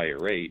a higher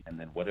rate? And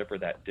then whatever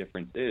that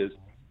difference is,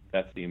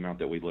 that's the amount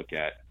that we look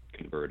at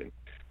converting.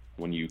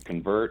 When you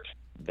convert,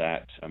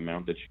 that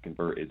amount that you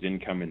convert is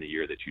income in the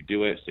year that you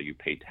do it, so you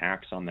pay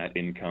tax on that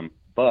income,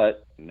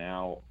 but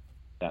now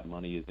that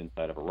money is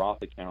inside of a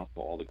Roth account,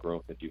 so all the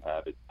growth that you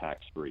have is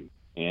tax-free.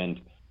 And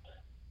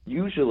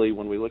usually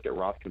when we look at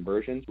Roth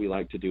conversions, we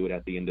like to do it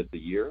at the end of the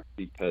year,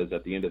 because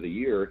at the end of the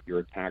year,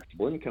 your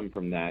taxable income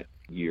from that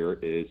year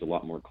is a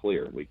lot more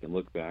clear. We can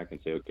look back and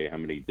say, okay, how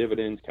many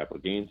dividends,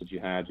 capital gains did you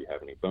have? Do you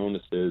have any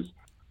bonuses?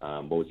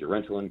 What was your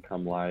rental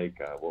income like?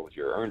 What was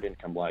your earned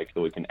income like?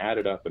 So we can add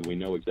it up and we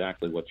know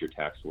exactly what your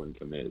taxable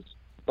income is.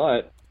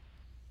 But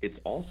it's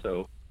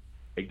also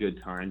a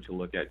good time to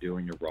look at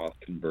doing a Roth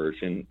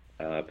conversion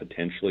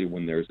potentially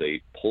when there's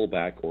a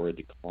pullback or a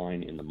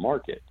decline in the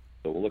market.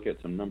 So we'll look at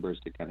some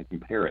numbers to kind of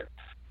compare it.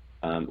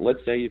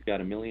 Let's say you've got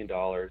 $1 million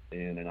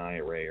in an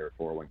IRA or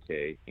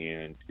 401k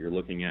and you're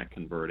looking at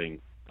converting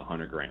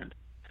 $100,000.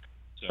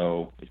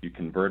 So if you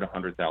convert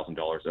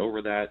 $100,000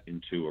 over that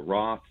into a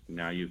Roth,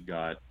 now you've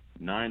got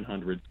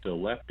 $900 still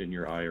left in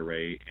your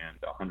IRA and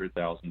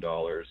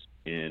 $100,000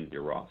 in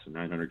your Roth. So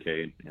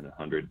 $900K and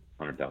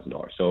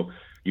 $100,000. So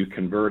you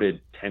converted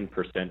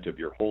 10% of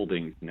your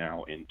holdings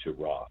now into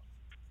Roth.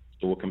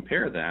 So we'll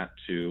compare that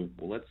to,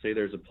 well, let's say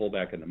there's a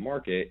pullback in the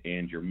market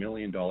and your $1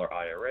 million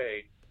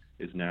IRA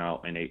is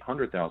now an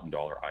 $800,000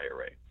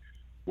 IRA.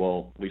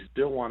 Well, we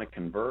still want to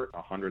convert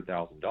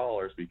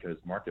 $100,000 because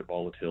market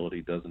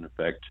volatility doesn't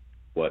affect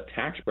what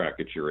tax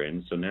bracket you're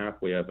in. So now if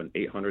we have an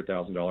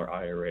 $800,000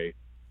 IRA,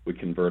 we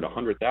convert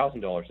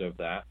 $100,000 of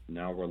that.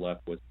 Now we're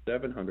left with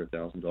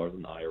 $700,000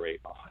 in the IRA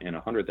and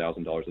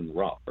 $100,000 in the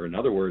Roth. Or in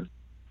other words,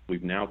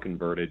 we've now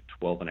converted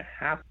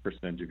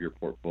 12.5% of your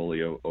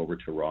portfolio over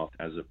to Roth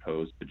as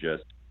opposed to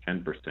just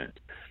 10%.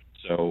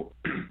 So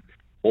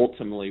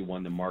ultimately,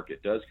 when the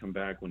market does come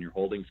back, when your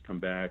holdings come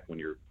back, when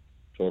your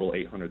total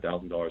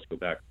 $800,000 go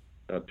back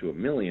up to $1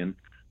 million,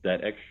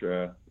 that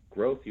extra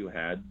growth you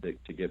had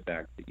to get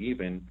back to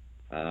even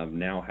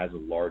now has a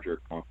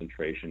larger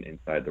concentration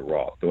inside the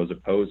Roth. So as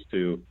opposed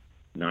to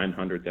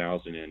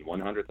 $900,000 and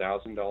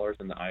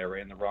 $100,000 in the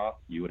IRA and the Roth,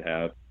 you would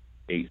have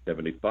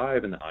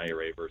 $875 in the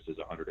IRA versus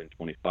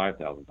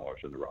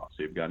 $125,000 in the Roth.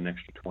 So you've got an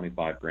extra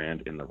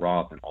 $25,000 in the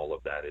Roth, and all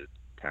of that is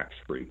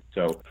tax-free.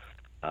 So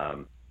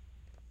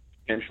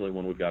potentially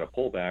when we've got a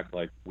pullback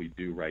like we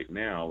do right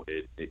now,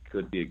 it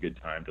could be a good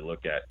time to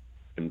look at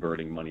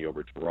converting money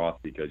over to Roth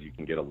because you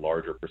can get a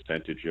larger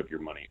percentage of your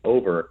money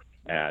over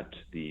at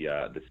the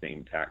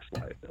same tax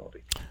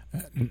liability.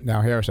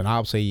 Now, Harrison,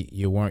 obviously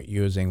you weren't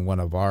using one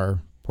of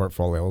our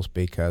portfolios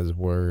because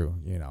we're,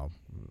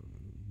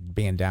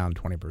 being down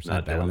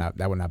 20%. That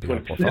would not be our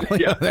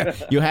portfolio. Yeah.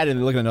 You had to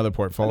look at another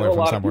portfolio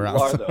from somewhere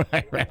else.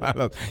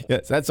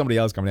 Yes, that's somebody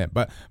else coming in.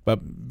 But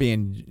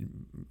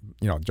being,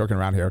 joking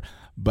around here.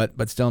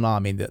 But still, no. I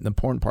mean, the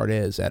important part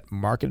is that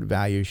market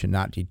value should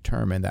not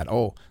determine that.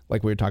 Oh,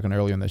 like we were talking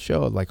earlier in the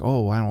show, like,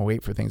 oh, I don't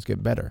wait for things to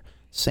get better.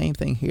 Same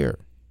thing here.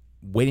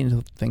 Waiting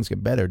until things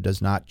get better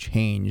does not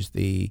change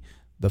the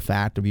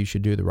fact of you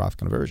should do the Roth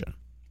conversion.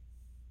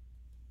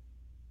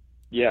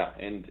 Yeah,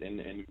 and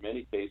in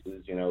many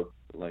cases,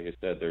 like I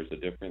said, there's a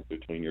difference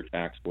between your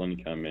taxable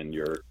income and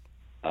your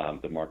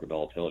the market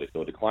volatility.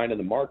 So a decline in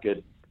the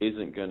market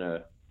isn't going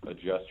to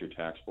adjust your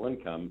taxable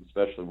income,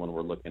 especially when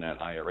we're looking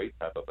at IRA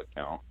type of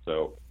account.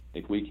 So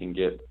if we can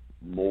get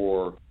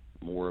more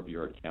of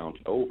your account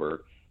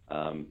over,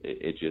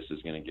 it just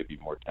is going to give you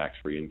more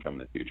tax-free income in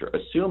the future,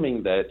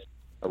 assuming that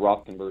a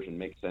Roth conversion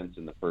makes sense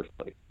in the first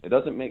place. It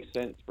doesn't make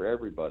sense for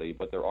everybody,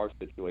 but there are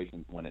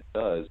situations when it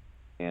does.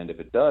 And if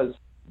it does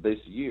this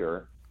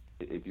year,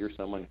 if you're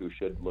someone who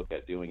should look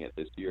at doing it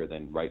this year,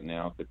 then right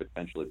now could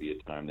potentially be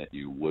a time that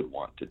you would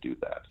want to do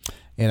that.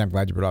 And I'm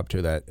glad you brought up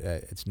too that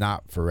it's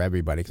not for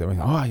everybody. Because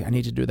I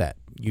need to do that.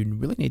 you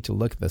really need to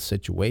look at the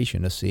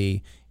situation to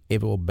see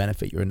if it will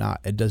benefit you or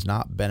not. It does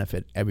not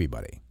benefit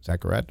everybody. Is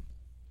that correct?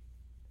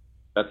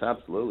 That's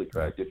absolutely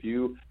correct. If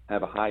you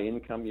have a high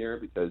income year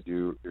because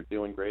you're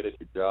doing great at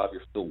your job,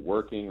 you're still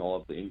working, all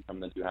of the income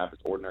that you have is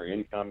ordinary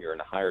income, you're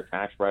in a higher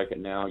tax bracket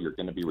now, you're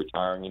going to be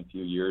retiring in a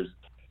few years,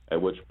 at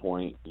which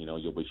point,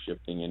 you'll be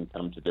shifting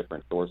income to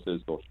different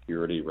sources, Social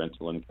Security,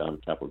 rental income,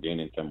 capital gain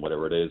income,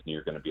 whatever it is, and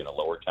you're going to be in a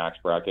lower tax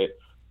bracket.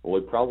 Well,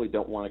 we probably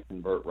don't want to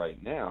convert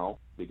right now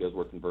because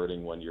we're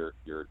converting when your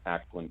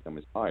taxable income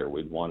is higher.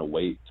 We'd want to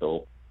wait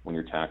till when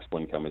your taxable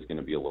income is going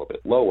to be a little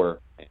bit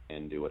lower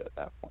and do it at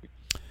that point.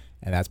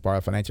 And that's part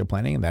of financial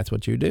planning, and that's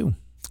what you do.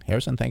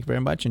 Harrison, thank you very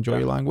much. Enjoy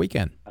your long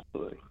weekend.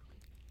 Absolutely.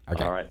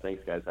 Okay. All right.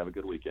 Thanks, guys. Have a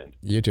good weekend.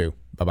 You too.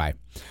 Bye-bye.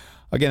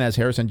 Again, that's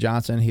Harrison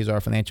Johnson. He's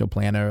our financial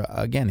planner.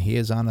 Again, he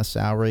is on a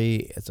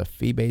salary. It's a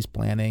fee-based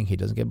planning. He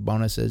doesn't get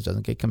bonuses,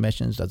 doesn't get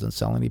commissions, doesn't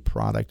sell any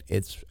product.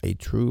 It's a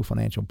true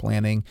financial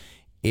planning.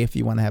 If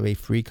you want to have a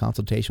free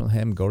consultation with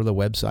him, go to the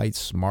website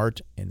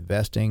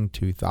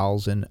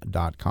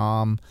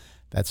smartinvesting2000.com.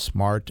 That's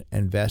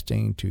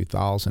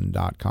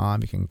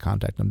smartinvesting2000.com. You can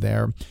contact him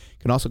there. You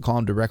can also call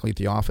him directly at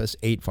the office,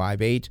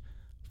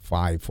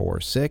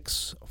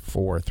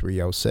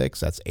 858-546-4306.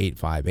 That's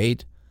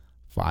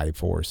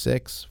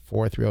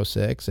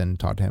 858-546-4306, and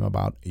talk to him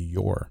about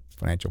your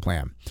financial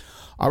plan.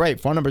 All right,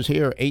 phone number's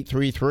here,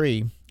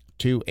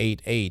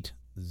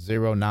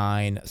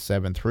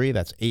 833-288-0973.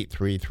 That's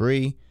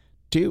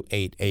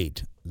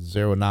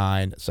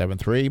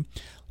 833-288-0973.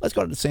 Let's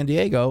go to San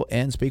Diego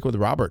and speak with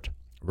Robert.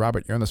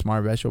 Robert, you're on the Smart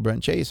Invest Show,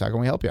 Brent Chase. How can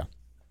we help you?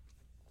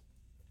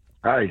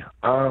 Hi.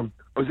 I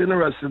was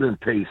interested in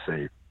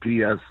PaySafe,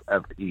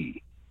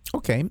 PSFE.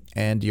 Okay.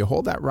 And do you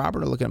hold that,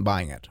 Robert, or looking at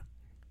buying it?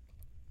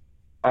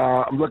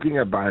 I'm looking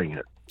at buying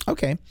it.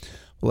 Okay.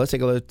 Well, let's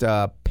take a look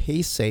at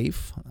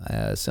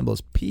PaySafe. Symbol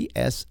is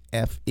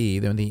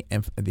PSFE. They're in the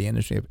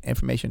industry of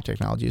information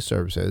technology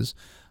services.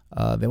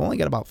 They've only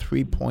got about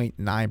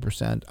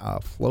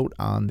 3.9% float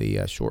on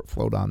the short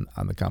float on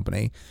the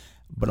company,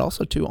 but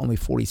also, too, only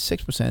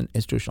 46%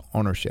 institutional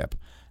ownership.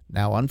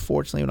 Now,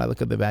 unfortunately, when I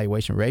look at the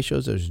valuation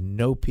ratios, there's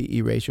no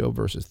PE ratio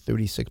versus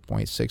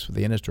 36.6 for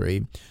the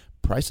industry.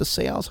 Price of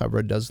sales,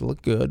 however, does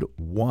look good,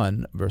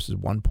 1 versus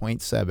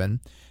 1.7.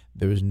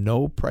 There is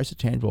no price to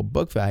tangible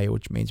book value,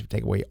 which means if you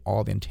take away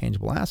all the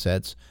intangible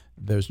assets,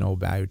 there's no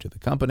value to the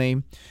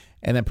company.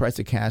 And then price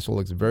to cash flow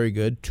looks very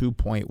good,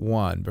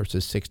 2.1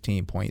 versus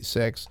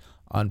 16.6.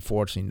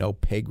 Unfortunately, no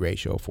PEG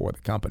ratio for the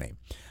company.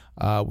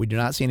 We do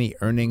not see any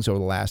earnings over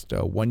the last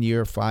 1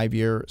 year, 5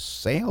 year.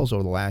 Sales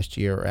over the last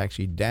year are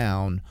actually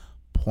down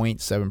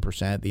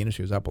 0.7%. The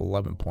industry is up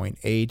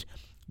 11.8%.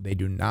 They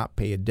do not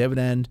pay a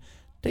dividend.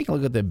 Taking a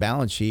look at the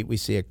balance sheet, we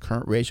see a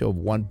current ratio of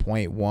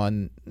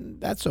 1.1.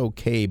 That's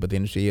okay, but the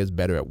industry is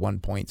better at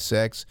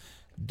 1.6.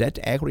 Debt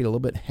to equity a little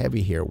bit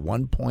heavy here,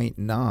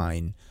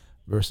 1.9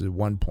 versus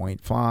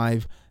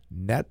 1.5.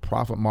 Net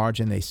profit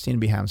margin, they seem to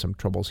be having some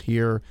troubles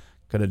here.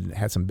 Could have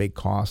had some big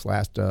costs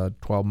last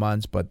 12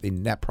 months, but the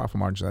net profit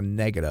margin is a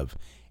negative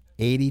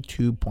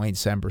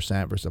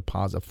 82.7% versus a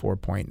positive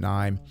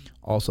 4.9.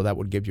 Also, that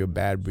would give you a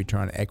bad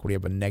return on equity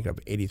of a negative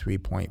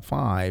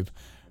 83.5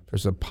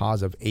 versus a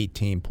positive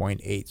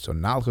 18.8. So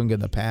not looking good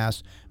in the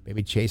past.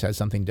 Maybe Chase has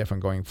something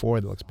different going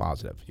forward that looks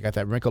positive. You got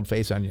that wrinkled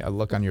face on a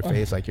look on your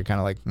face like you're kind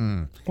of like,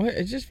 Well,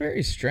 it's just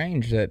very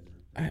strange that,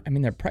 I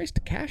mean, their price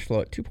to cash flow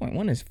at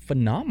 2.1 is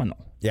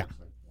phenomenal. Yeah.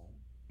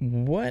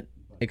 What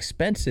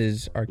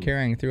expenses are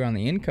carrying through on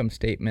the income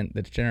statement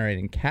that's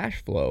generating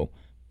cash flow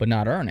but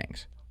not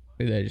earnings?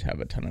 They just have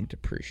a ton of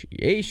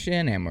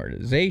depreciation,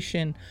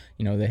 amortization.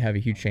 They have a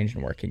huge change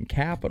in working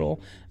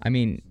capital. I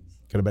mean,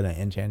 could have been an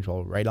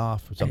intangible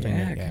write-off or something.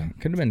 Yeah,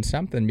 could have been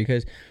something,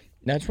 because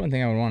that's one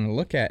thing I would want to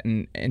look at.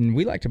 And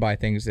we like to buy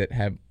things that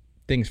have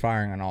things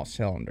firing on all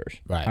cylinders.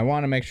 Right. I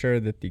want to make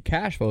sure that the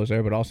cash flow is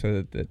there, but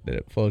also that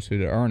it flows through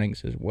the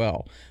earnings as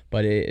well.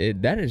 But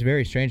that is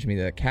very strange to me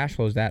that cash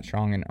flow is that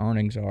strong and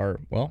earnings are,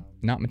 well,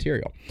 not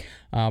material.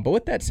 But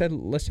with that said,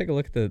 let's take a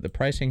look at the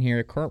pricing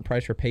here. Current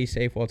price for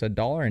PaySafe, well, it's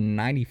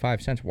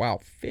 $1.95. Wow,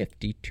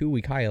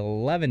 52-week high,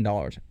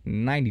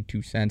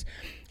 $11.92.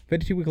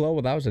 52-week low,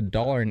 well, that was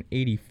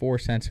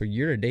 $1.84. So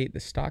year-to-date,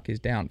 the stock is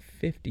down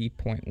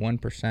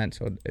 50.1%.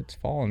 So it's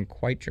fallen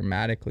quite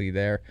dramatically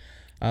there.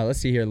 Let's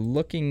see here.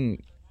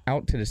 Looking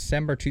out to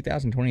December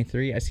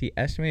 2023, I see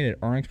estimated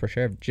earnings per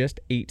share of just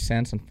 8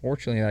 cents.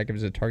 Unfortunately, that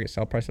gives a target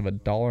sell price of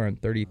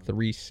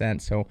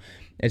 $1.33. So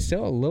it's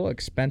still a little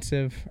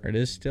expensive, or it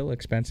is still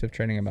expensive,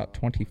 trading about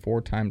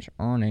 24 times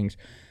earnings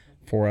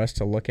for us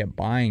to look at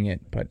buying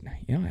it. But,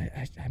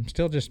 I'm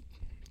still just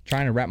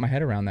trying to wrap my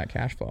head around that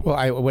cash flow. Well,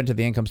 I went to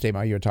the income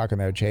statement while you were talking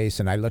there, Chase,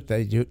 and I looked.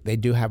 They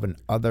do have an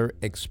other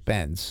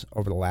expense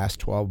over the last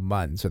 12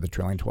 months, or the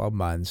trailing 12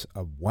 months,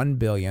 of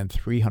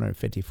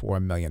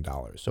 $1,354 million.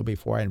 So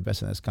before I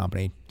invest in this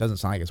company, it doesn't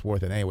sound like it's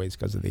worth it anyways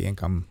because of the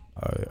income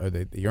or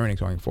the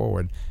earnings going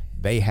forward.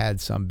 They had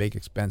some big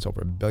expense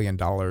over $1 billion,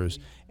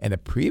 and the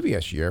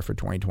previous year for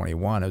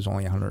 2021 it was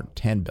only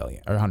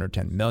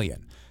 $110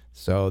 million.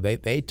 So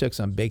they took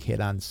some big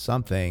hit on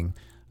something.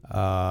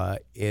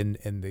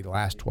 in the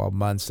last 12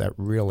 months that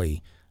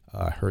really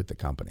hurt the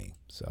company.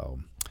 So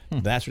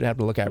that's what you have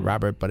to look at,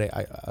 Robert. But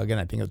I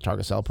think the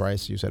target sell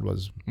price you said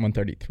was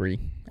 133,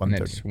 and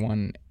it's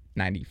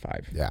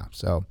 195. Yeah,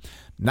 so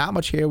not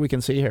much here we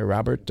can see here,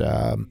 Robert.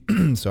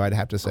 So I'd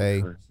have to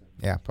say,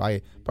 yeah,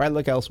 probably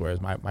look elsewhere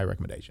is my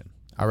recommendation.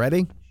 All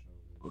righty?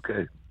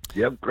 Okay.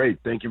 Yep, great.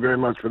 Thank you very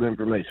much for the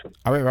information.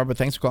 All right, Robert,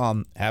 thanks for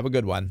calling. Have a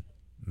good one.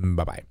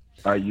 Bye-bye.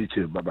 All right, you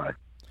too. Bye-bye.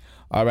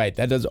 All right,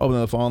 that does open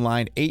the phone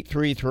line,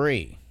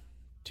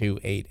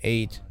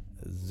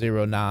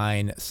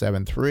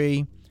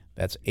 833-288-0973.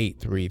 That's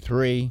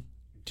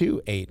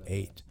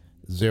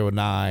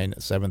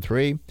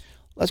 833-288-0973.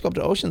 Let's go up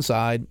to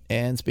Oceanside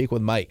and speak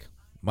with Mike.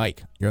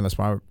 Mike, you're on the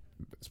Smart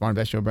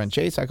Investor with Brent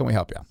Chase. How can we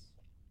help you?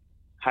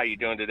 How you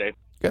doing today?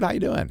 Good. How you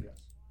doing?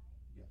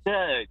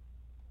 Good.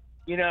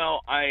 You know,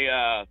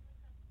 I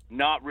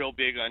not real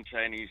big on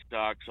Chinese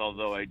stocks,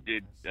 although I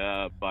did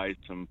buy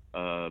some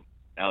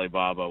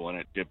Alibaba when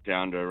it dipped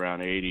down to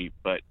around 80.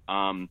 But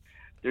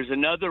there's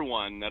another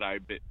one that I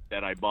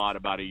bought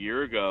about a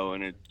year ago,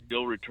 and it's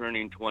still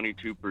returning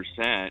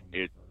 22%.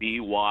 It's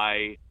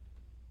BYDDF.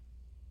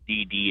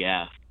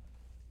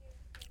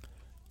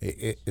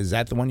 Is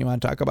that the one you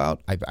want to talk about?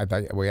 I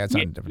thought we had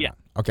something different. Yeah.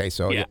 Okay,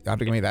 so you have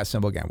to give me that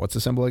symbol again. What's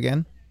the symbol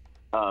again?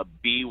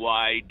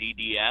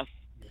 BYDDF.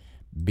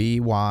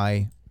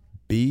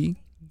 BYB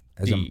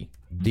as in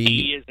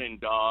D as in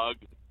dog.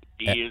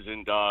 D as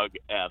in dog.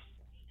 F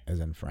as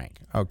in Frank.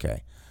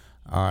 Okay.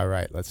 All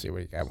right. Let's see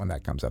what you got when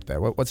that comes up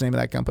there. What's the name of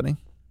that company?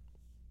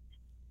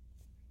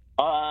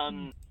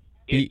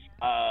 It's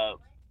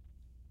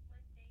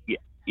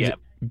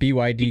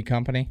BYD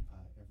company.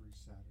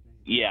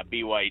 Yeah,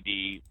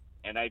 BYD,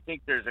 and I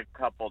think there's a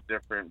couple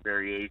different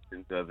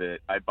variations of it.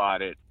 I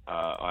bought it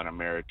on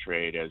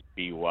Ameritrade as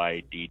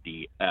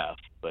BYDDF,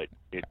 but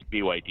it's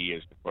BYD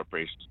is the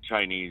corporation,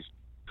 Chinese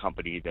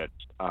company that's,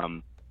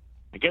 I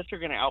guess they're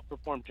going to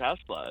outperform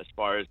Tesla as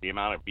far as the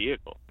amount of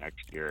vehicles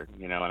next year.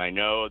 You know, and I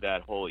know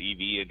that whole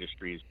EV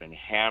industry has been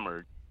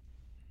hammered,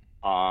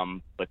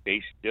 but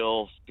they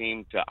still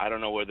seem to. I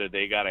don't know whether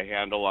they got a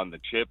handle on the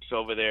chips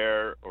over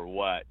there or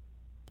what,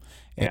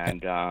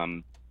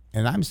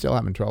 And I'm still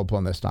having trouble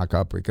pulling this stock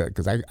up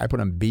because I put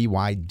in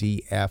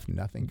BYDF,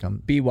 nothing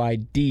comes.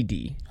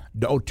 BYDD.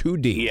 Oh,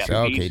 2D. Yeah,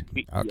 so, okay.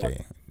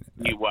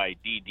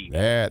 BYDD.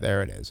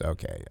 There it is.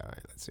 Okay. All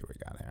right. Let's see what we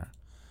got here.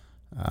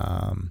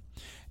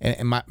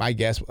 And my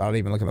guess, without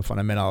even looking at the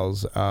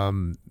fundamentals,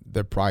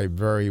 they're probably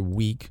very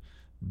weak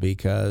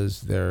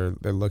because they're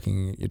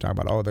looking. You're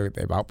talking about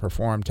they've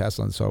outperformed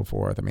Tesla and so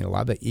forth. I mean, a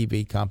lot of the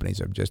EV companies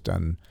have just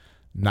done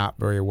not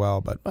very well,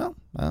 but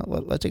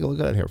let's take a look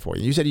at it here for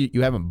you. You said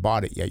you haven't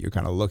bought it yet. You're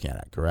kind of looking at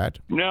it,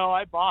 correct? No,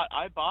 I bought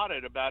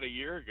it about a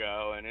year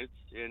ago, and it's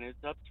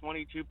up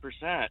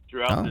 22%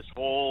 throughout this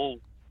whole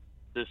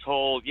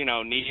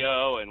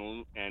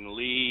NIO and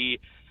Li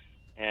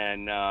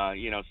and a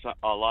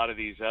lot of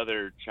these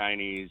other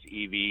Chinese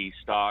EV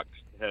stocks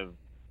have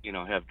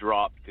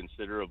dropped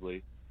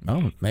considerably.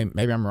 Oh,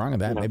 maybe I'm wrong on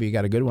that. Maybe you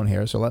got a good one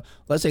here. So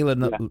let's take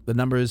the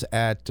numbers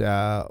at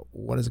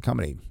what is the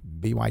company?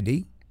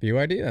 BYD.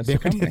 BYD, that's the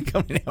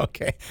company.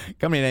 Okay.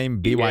 Company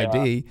name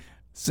BYD. Yeah.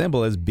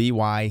 Symbol is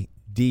BYDDF.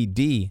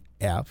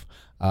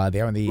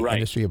 They're in the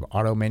industry of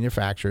auto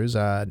manufacturers.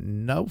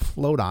 No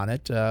float on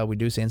it. We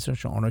do say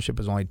institutional ownership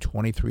is only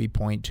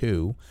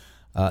 23.2.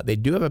 They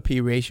do have a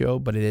P ratio,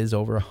 but it is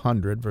over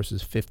 100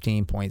 versus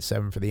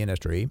 15.7 for the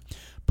industry.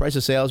 Price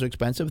of sales are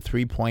expensive,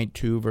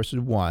 3.2 versus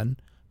 1.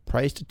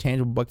 Price to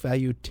tangible book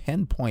value,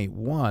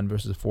 10.1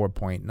 versus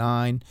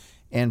 4.9.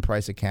 And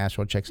price of cash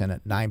flow checks in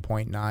at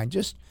 9.9,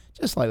 just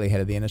slightly ahead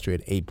of the industry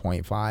at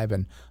 8.5,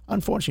 and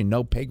unfortunately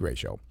no PEG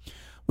ratio.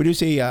 We do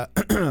see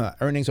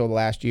earnings over the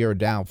last year are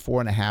down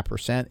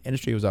 4.5%.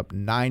 Industry was up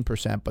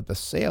 9%, but the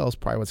sales,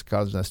 probably what's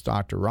causing the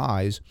stock to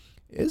rise,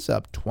 is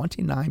up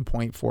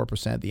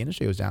 29.4%. The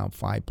industry was down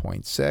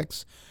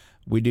 5.6%.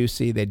 We do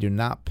see they do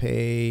not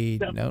pay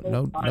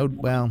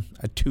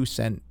a 2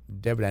 cent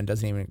dividend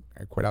doesn't even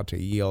equate out to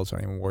yield, so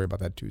I don't even worry about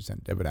that 2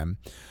 cent dividend.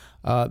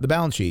 The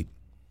balance sheet.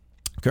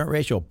 Current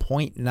ratio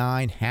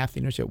 0.9, half the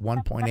industry at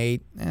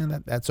 1.8,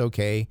 and that's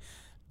okay.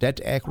 Debt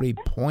to equity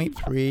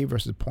 0.3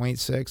 versus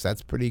 0.6,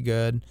 that's pretty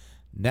good.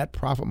 Net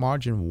profit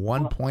margin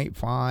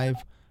 1.5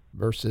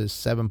 versus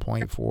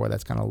 7.4,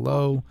 that's kind of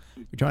low.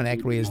 Return on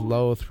equity is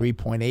low,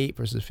 3.8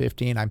 versus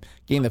 15. I'm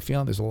getting the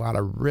feeling there's a lot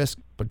of risk,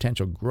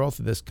 potential growth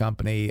of this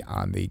company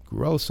on the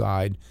growth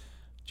side.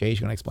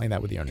 Jay's going to explain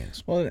that with the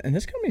earnings. Well, and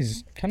this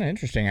company's kind of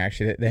interesting,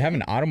 actually. They have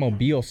an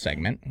automobile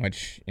segment,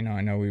 which,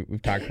 I know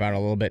we've talked about a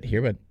little bit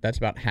here, but that's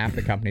about half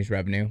the company's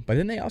revenue. But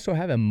then they also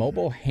have a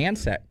mobile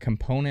handset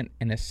component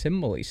and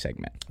assembly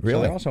segment. Really?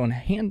 So they're also in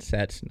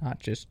handsets, not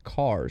just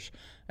cars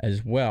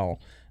as well.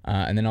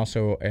 And then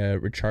also a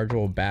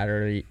rechargeable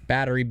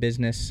battery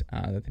business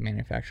that they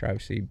manufacture,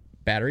 obviously,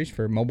 batteries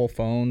for mobile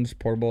phones,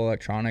 portable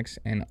electronics,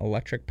 and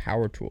electric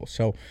power tools.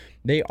 So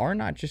they are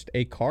not just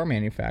a car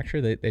manufacturer.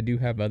 They do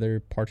have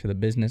other parts of the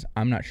business.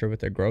 I'm not sure what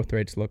their growth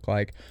rates look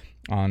like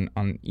on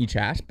each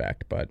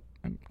aspect, but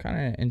kind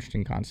of an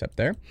interesting concept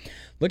there.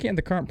 Looking at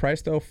the current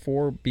price, though,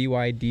 for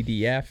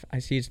BYDDF, I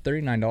see it's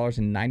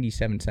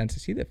 $39.97. I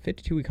see the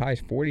 52-week high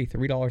is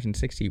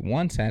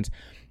 $43.61.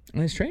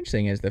 And the strange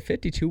thing is the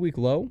 52-week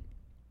low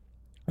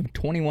of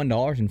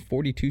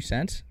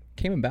 $21.42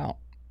 came about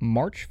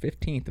March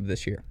 15th of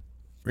this year.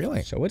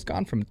 Really? So it's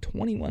gone from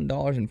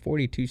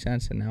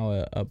 $21.42 and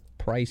now a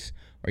price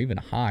or even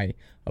a high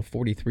of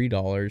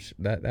 $43.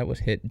 That was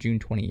hit June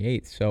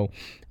 28th. So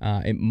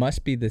it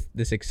must be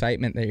this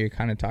excitement that you're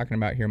kind of talking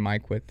about here,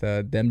 Mike, with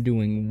them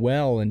doing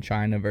well in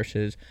China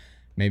versus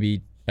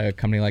maybe a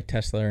company like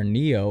Tesla or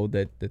NIO,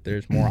 that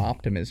there's more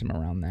optimism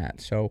around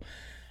that. So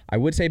I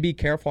would say be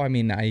careful. I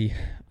mean, I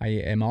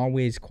am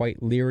always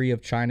quite leery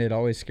of China. It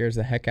always scares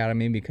the heck out of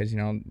me because,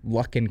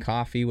 Luckin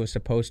Coffee was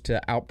supposed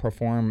to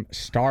outperform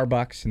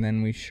Starbucks, and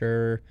then we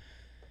sure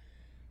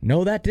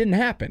know that didn't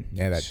happen.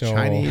 Yeah, that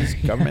Chinese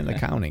government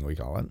accounting, we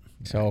call it.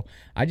 So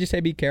I just say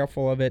be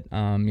careful of it.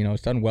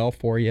 It's done well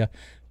for you,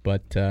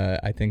 but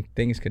I think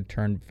things could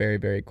turn very,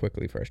 very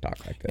quickly for a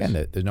stock like this. And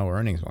there's no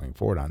earnings going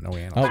forward on no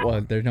analysts. Oh,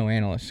 well, there's no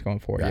analysts going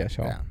forward.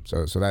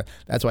 So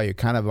that's why you're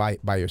kind of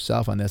by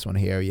yourself on this one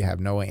here. You have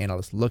no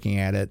analysts looking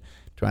at it,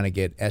 trying to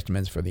get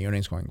estimates for the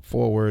earnings going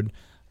forward.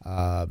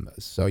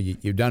 So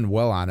you've done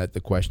well on it.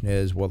 The question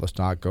is, will the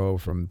stock go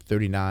from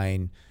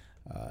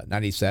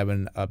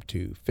 $39.97 up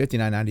to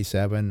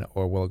 $59.97,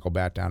 or will it go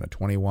back down to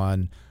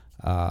 21?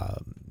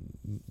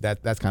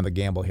 That's kind of the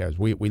gamble here.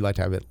 We like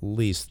to have at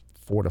least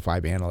 4 to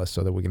 5 analysts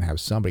so that we can have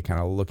somebody kind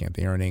of looking at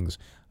the earnings.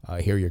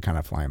 Here you're kind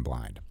of flying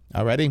blind.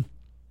 All righty?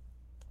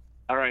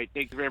 All right.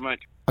 Thank you very much.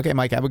 Okay,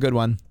 Mike, have a good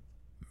one.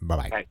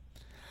 Bye-bye. Bye.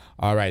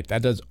 All right,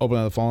 that does open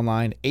on the phone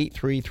line,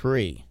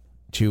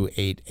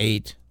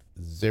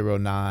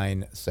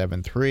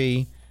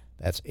 833-288-0973.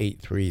 That's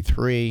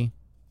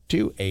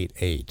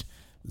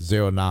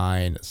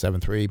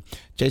 833-288-0973.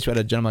 Chase, we had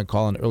a gentleman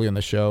call in earlier in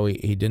the show.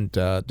 He didn't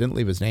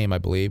leave his name, I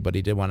believe, but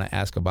he did want to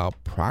ask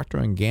about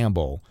Procter &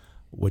 Gamble,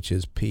 which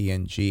is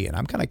P&G. And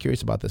I'm kind of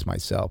curious about this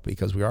myself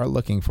because we are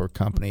looking for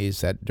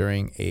companies that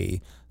during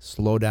a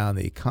slowdown in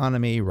the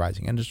economy,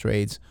 rising interest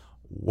rates,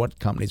 what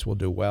companies will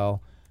do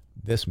well.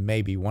 This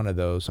may be one of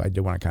those. So I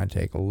do want to kind of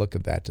take a look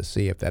at that to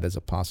see if that is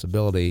a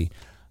possibility.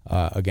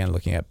 Again,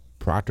 looking at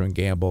Procter &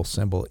 Gamble,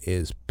 symbol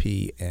is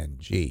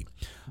P&G.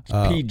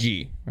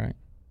 PG, right?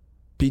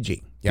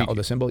 PG. Yeah, PG.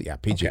 the symbol? Yeah,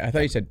 PG. Okay, I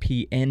thought you said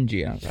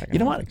PNG. I was like, you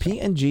know what?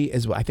 P&G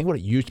is, I think, what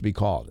it used to be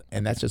called,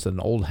 and that's just an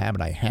old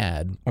habit I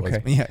had. Okay.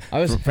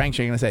 Frank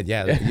Shagan said,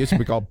 it used to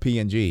be called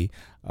P&G,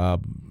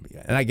 and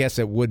I guess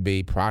it would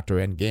be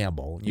Procter &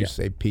 Gamble. You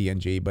say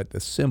P&G, but the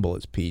symbol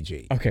is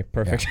PG. Okay,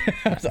 perfect.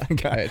 Yeah.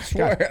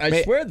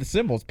 I swear the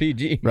symbol's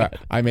PG. Right.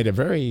 I made a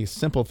very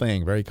simple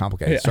thing very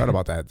complicated. Yeah. Sorry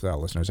about that,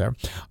 listeners there.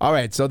 All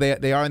right, so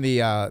they are in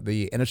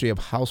the industry of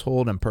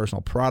household and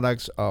personal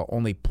products.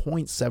 Only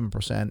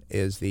 0.7%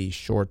 is the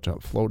short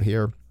float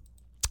here.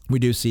 We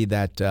do see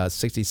that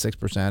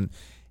 66%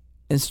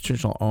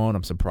 institutional owned.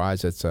 I'm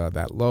surprised it's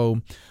that low.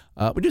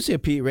 We do see a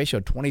PE ratio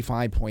of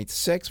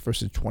 25.6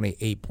 versus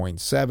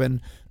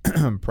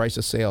 28.7. Price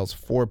of sales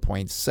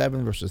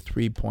 4.7 versus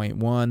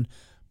 3.1.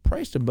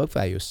 Price to book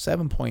value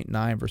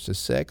 7.9 versus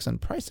 6.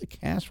 And price to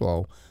cash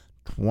flow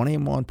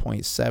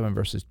 21.7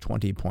 versus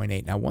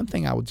 20.8. Now, one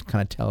thing I would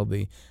kind of tell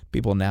the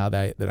people now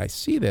that I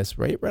see this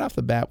right off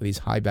the bat with these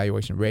high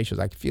valuation ratios,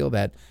 I feel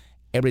that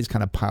everybody's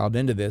kind of piled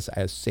into this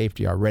as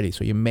safety already.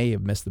 So you may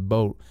have missed the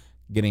boat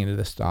getting into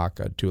the stock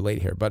too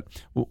late here, but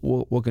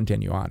we'll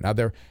continue on. Now,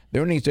 their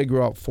earnings did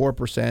grow up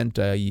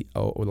 4%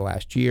 over the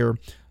last year.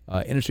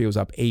 Industry was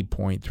up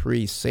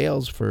 8.3%.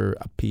 Sales for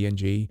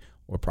P&G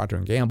or Procter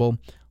 & Gamble,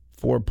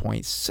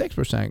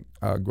 4.6%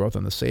 growth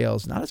on the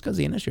sales. Not as good as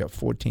the industry at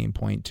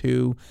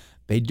 14.2%.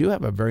 They do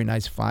have a very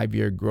nice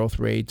 5-year growth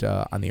rate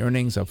on the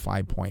earnings of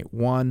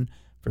 5.1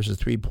 versus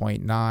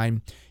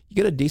 3.9. You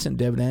get a decent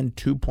dividend,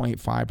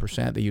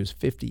 2.5%. They use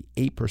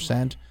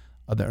 58%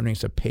 of the earnings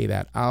to pay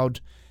that out.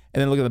 And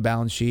then look at the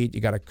balance sheet.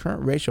 You got a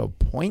current ratio of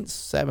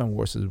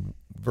 0.7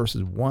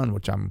 versus 1,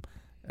 which I'm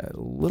a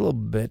little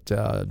bit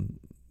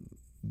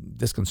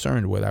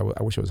disconcerted with. I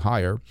wish it was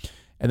higher.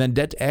 And then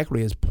debt to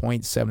equity is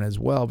 0.7 as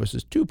well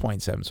versus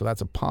 2.7, so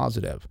that's a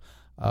positive.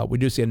 We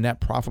do see a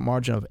net profit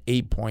margin of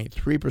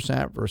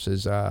 8.3%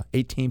 versus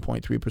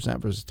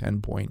 18.3% versus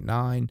 10.9.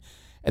 And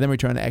then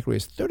return to equity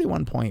is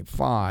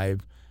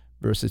 31.5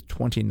 versus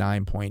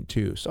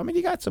 29.2. So, I mean,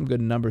 you got some good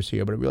numbers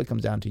here, but it really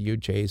comes down to you,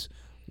 Chase,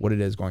 what it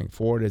is going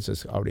forward. It's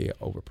just already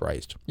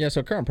overpriced. Yeah,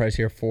 so current price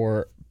here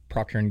for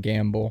Procter &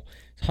 Gamble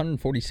is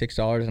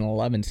 $146.11.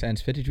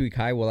 52-week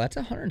high, well, that's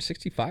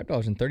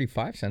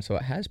 $165.35. So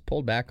it has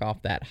pulled back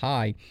off that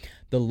high.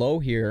 The low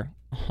here,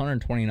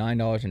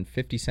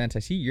 $129.50. I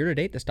see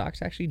year-to-date the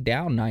stock's actually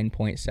down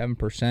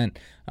 9.7%.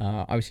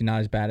 Obviously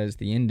not as bad as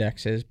the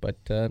index is, but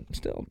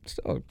still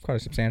quite a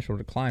substantial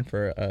decline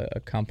for a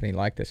company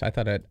like this. I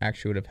thought it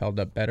actually would have held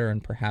up better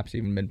and perhaps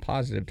even been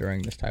positive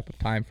during this type of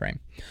time frame.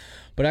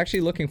 But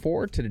actually looking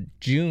forward to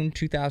June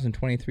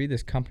 2023,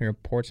 this company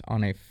reports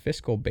on a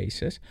fiscal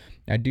basis.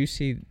 I do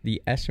see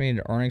the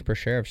estimated earnings per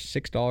share of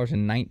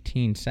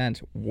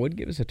 $6.19 would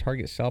give us a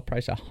target sell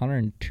price of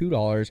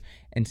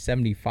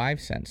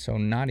 $102.75. So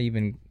not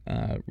even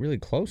really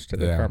close to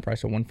the current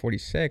price of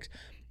 $146.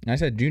 And I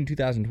said June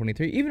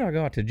 2023. Even if I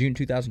go out to June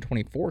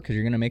 2024, because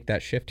you're going to make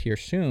that shift here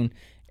soon,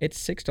 it's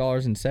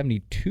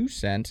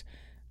 $6.72.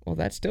 Well,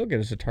 that still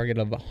gives us a target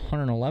of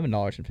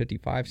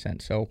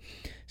 $111.55. So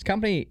this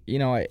company,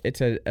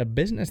 it's a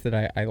business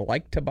that I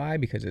like to buy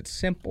because it's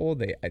simple.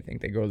 I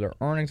think they grow their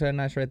earnings at a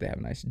nice rate. They have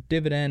a nice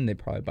dividend. They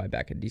probably buy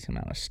back a decent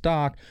amount of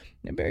stock.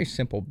 A very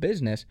simple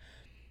business,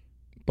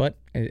 but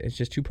it's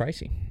just too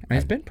pricey. I mean,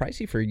 it's been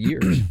pricey for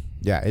years.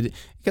 Yeah,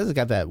 because it's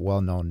got that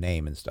well-known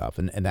name and stuff,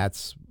 and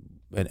that's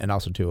and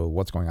also too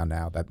what's going on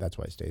now. That's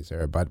why it stays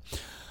there, but.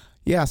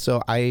 Yeah,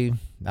 so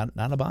not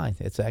a buy.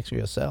 It's actually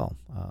a sell.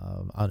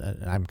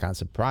 And I'm kind of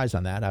surprised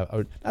on that.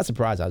 Not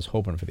surprised. I was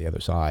hoping for the other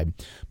side.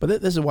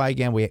 But this is why,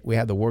 again, we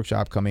have the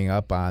workshop coming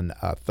up on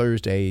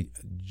Thursday,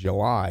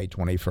 July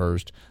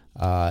 21st.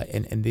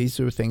 And these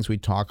are things we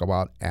talk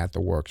about at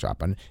the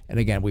workshop. And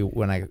again,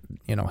 when I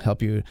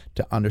help you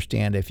to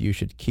understand if you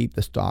should keep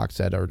the stocks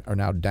that are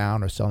now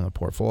down or selling the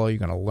portfolio, you're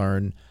going to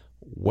learn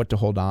what to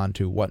hold on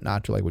to, what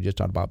not to, like we just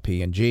talked about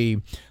P&G,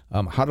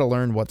 how to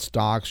learn what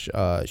stocks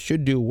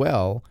should do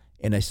well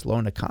in a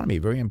slowing economy.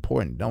 Very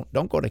important.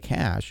 Don't go to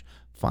cash.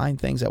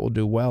 Find things that will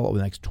do well over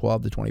the next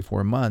 12 to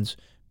 24 months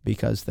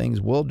because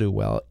things will do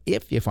well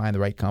if you find the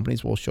right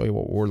companies. We'll show you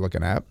what we're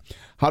looking at.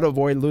 How to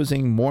avoid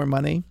losing more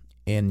money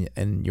in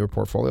your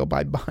portfolio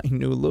by buying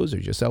new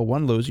losers. You sell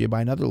one loser, you buy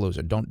another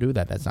loser. Don't do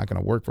that. That's not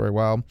going to work very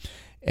well.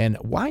 And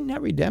why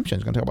net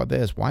redemptions? I'm going to talk about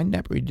this. Why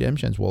net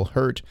redemptions will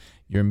hurt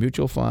your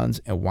mutual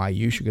funds and why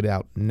you should get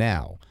out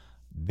now.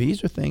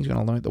 These are things you're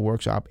going to learn at the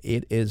workshop.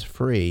 It is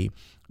free,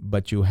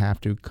 but you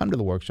have to come to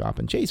the workshop.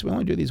 And Chase, we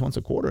only do these once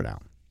a quarter now.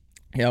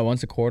 Yeah,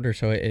 once a quarter.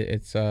 So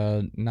it's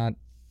not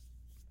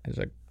as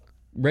a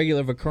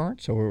regular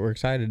occurrence. So we're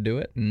excited to do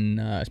it. And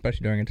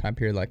especially during a time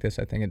period like this,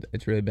 I think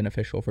it's really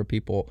beneficial for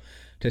people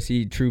to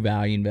see true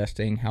value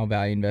investing, how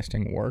value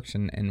investing works,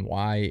 and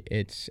why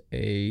it's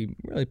a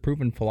really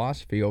proven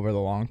philosophy over the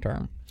long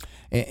term.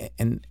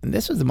 And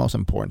this is the most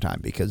important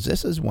time because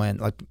this is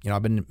when,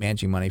 I've been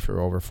managing money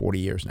for over 40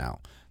 years now.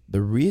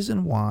 The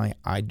reason why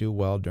I do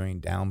well during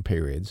down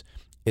periods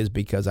is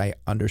because I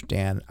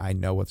understand, I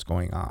know what's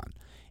going on.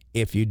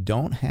 If you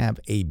don't have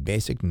a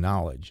basic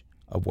knowledge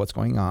of what's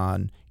going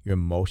on, your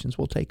emotions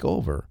will take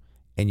over,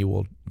 and you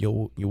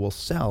will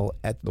sell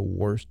at the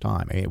worst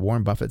time. I mean,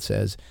 Warren Buffett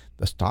says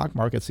the stock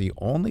market's the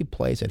only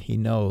place that he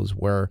knows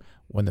where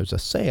when there's a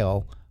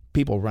sale,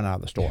 people run out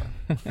of the store.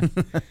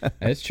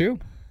 It's true.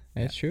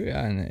 It's true,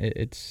 yeah, and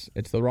it's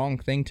the wrong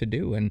thing to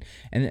do, and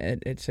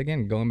it's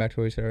again going back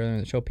to what we said earlier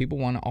in the show. People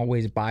want to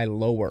always buy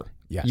lower.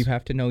 Yes. You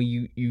have to know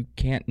you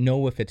can't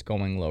know if it's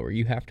going lower.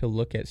 You have to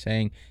look at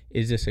saying,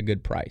 is this a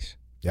good price?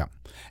 Yeah,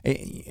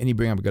 and you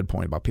bring up a good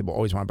point about people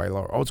always want to buy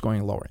lower. Oh, it's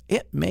going lower.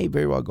 It may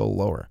very well go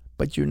lower,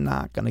 but you're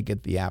not going to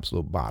get the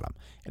absolute bottom.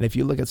 And if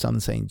you look at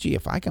something saying, gee,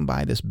 if I can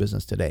buy this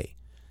business today,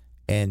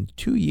 in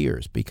 2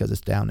 years, because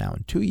it's down now,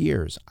 in 2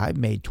 years, I've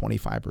made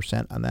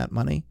 25% on that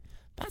money.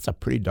 That's a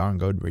pretty darn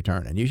good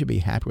return, and you should be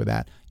happy with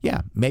that.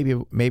 Yeah, maybe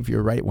if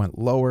you're right, it went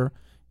lower.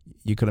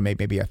 You could have made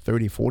maybe a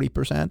 30,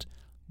 40%,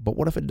 but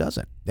what if it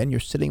doesn't? Then you're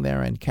sitting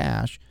there in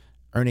cash,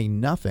 earning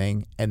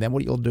nothing, and then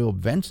what you'll do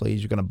eventually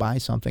is you're going to buy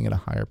something at a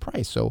higher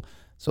price. So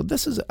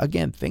this is,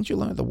 again, things you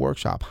learn at the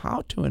workshop,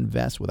 how to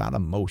invest without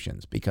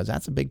emotions, because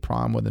that's a big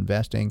problem with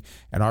investing.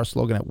 And our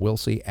slogan at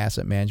Wilsey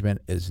Asset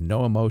Management is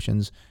no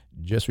emotions,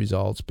 just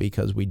results,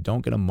 because we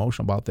don't get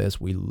emotional about this.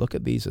 We look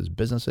at these as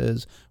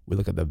businesses. We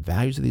look at the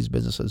values of these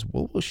businesses.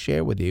 We'll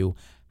share with you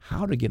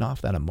how to get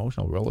off that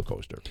emotional roller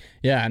coaster.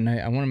 Yeah, and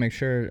I want to make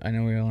sure, I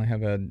know we only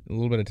have a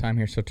little bit of time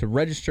here. So to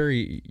register,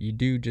 you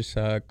do just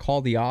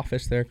call the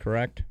office there,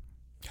 correct?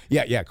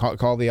 Yeah.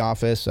 Call the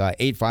office,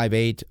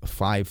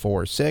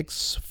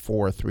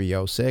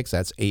 858-546-4306.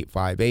 That's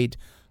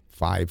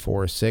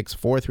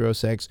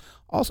 858-546-4306.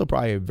 Also,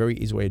 probably a very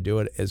easy way to do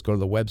it is go to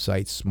the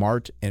website,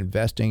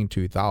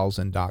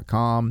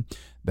 smartinvesting2000.com.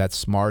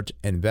 That's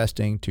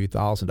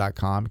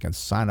smartinvesting2000.com. You can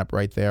sign up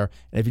right there.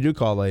 And if you do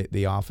call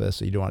the office,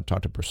 you do want to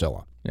talk to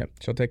Priscilla. Yep,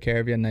 she'll take care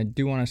of you. And I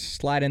do want to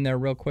slide in there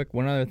real quick.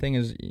 One other thing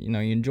is, you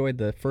enjoyed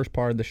the first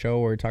part of the show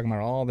where we're talking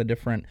about all the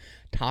different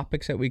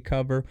topics that we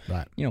cover.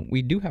 Right.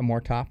 We do have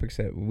more topics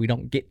that we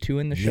don't get to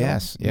in the show.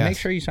 Yes. Make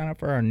sure you sign up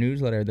for our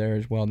newsletter there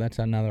as well. That's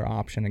another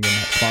option. Again,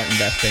 that's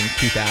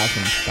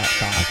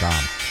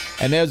smartinvesting2000.com.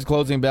 And there's the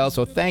closing bell.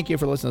 So thank you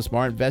for listening to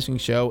Smart Investing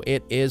Show.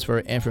 It is for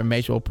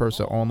informational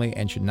purposes only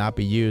and should not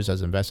be used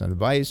as investment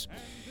advice.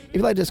 If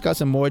you'd like to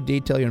discuss in more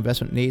detail your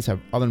investment needs,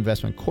 have other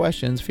investment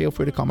questions, feel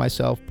free to call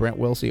myself, Brent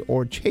Wilsey,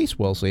 or Chase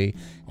Wilsey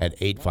at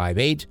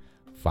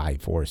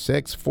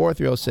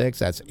 858-546-4306.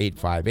 That's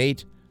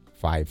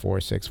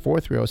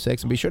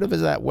 858-546-4306. And be sure to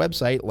visit that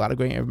website. A lot of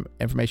great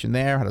information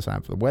there, how to sign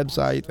up for the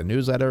website, the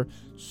newsletter,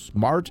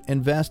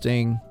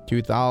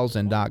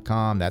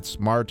 smartinvesting2000.com. That's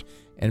smartinvesting2000.com.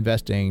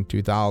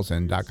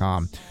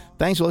 smartinvesting2000.com.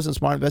 Thanks for listening to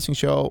Smart Investing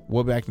Show.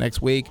 We'll be back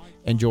next week.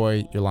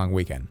 Enjoy your long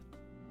weekend.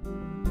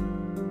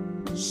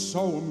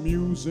 So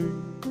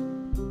amusing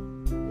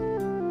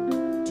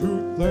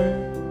to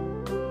think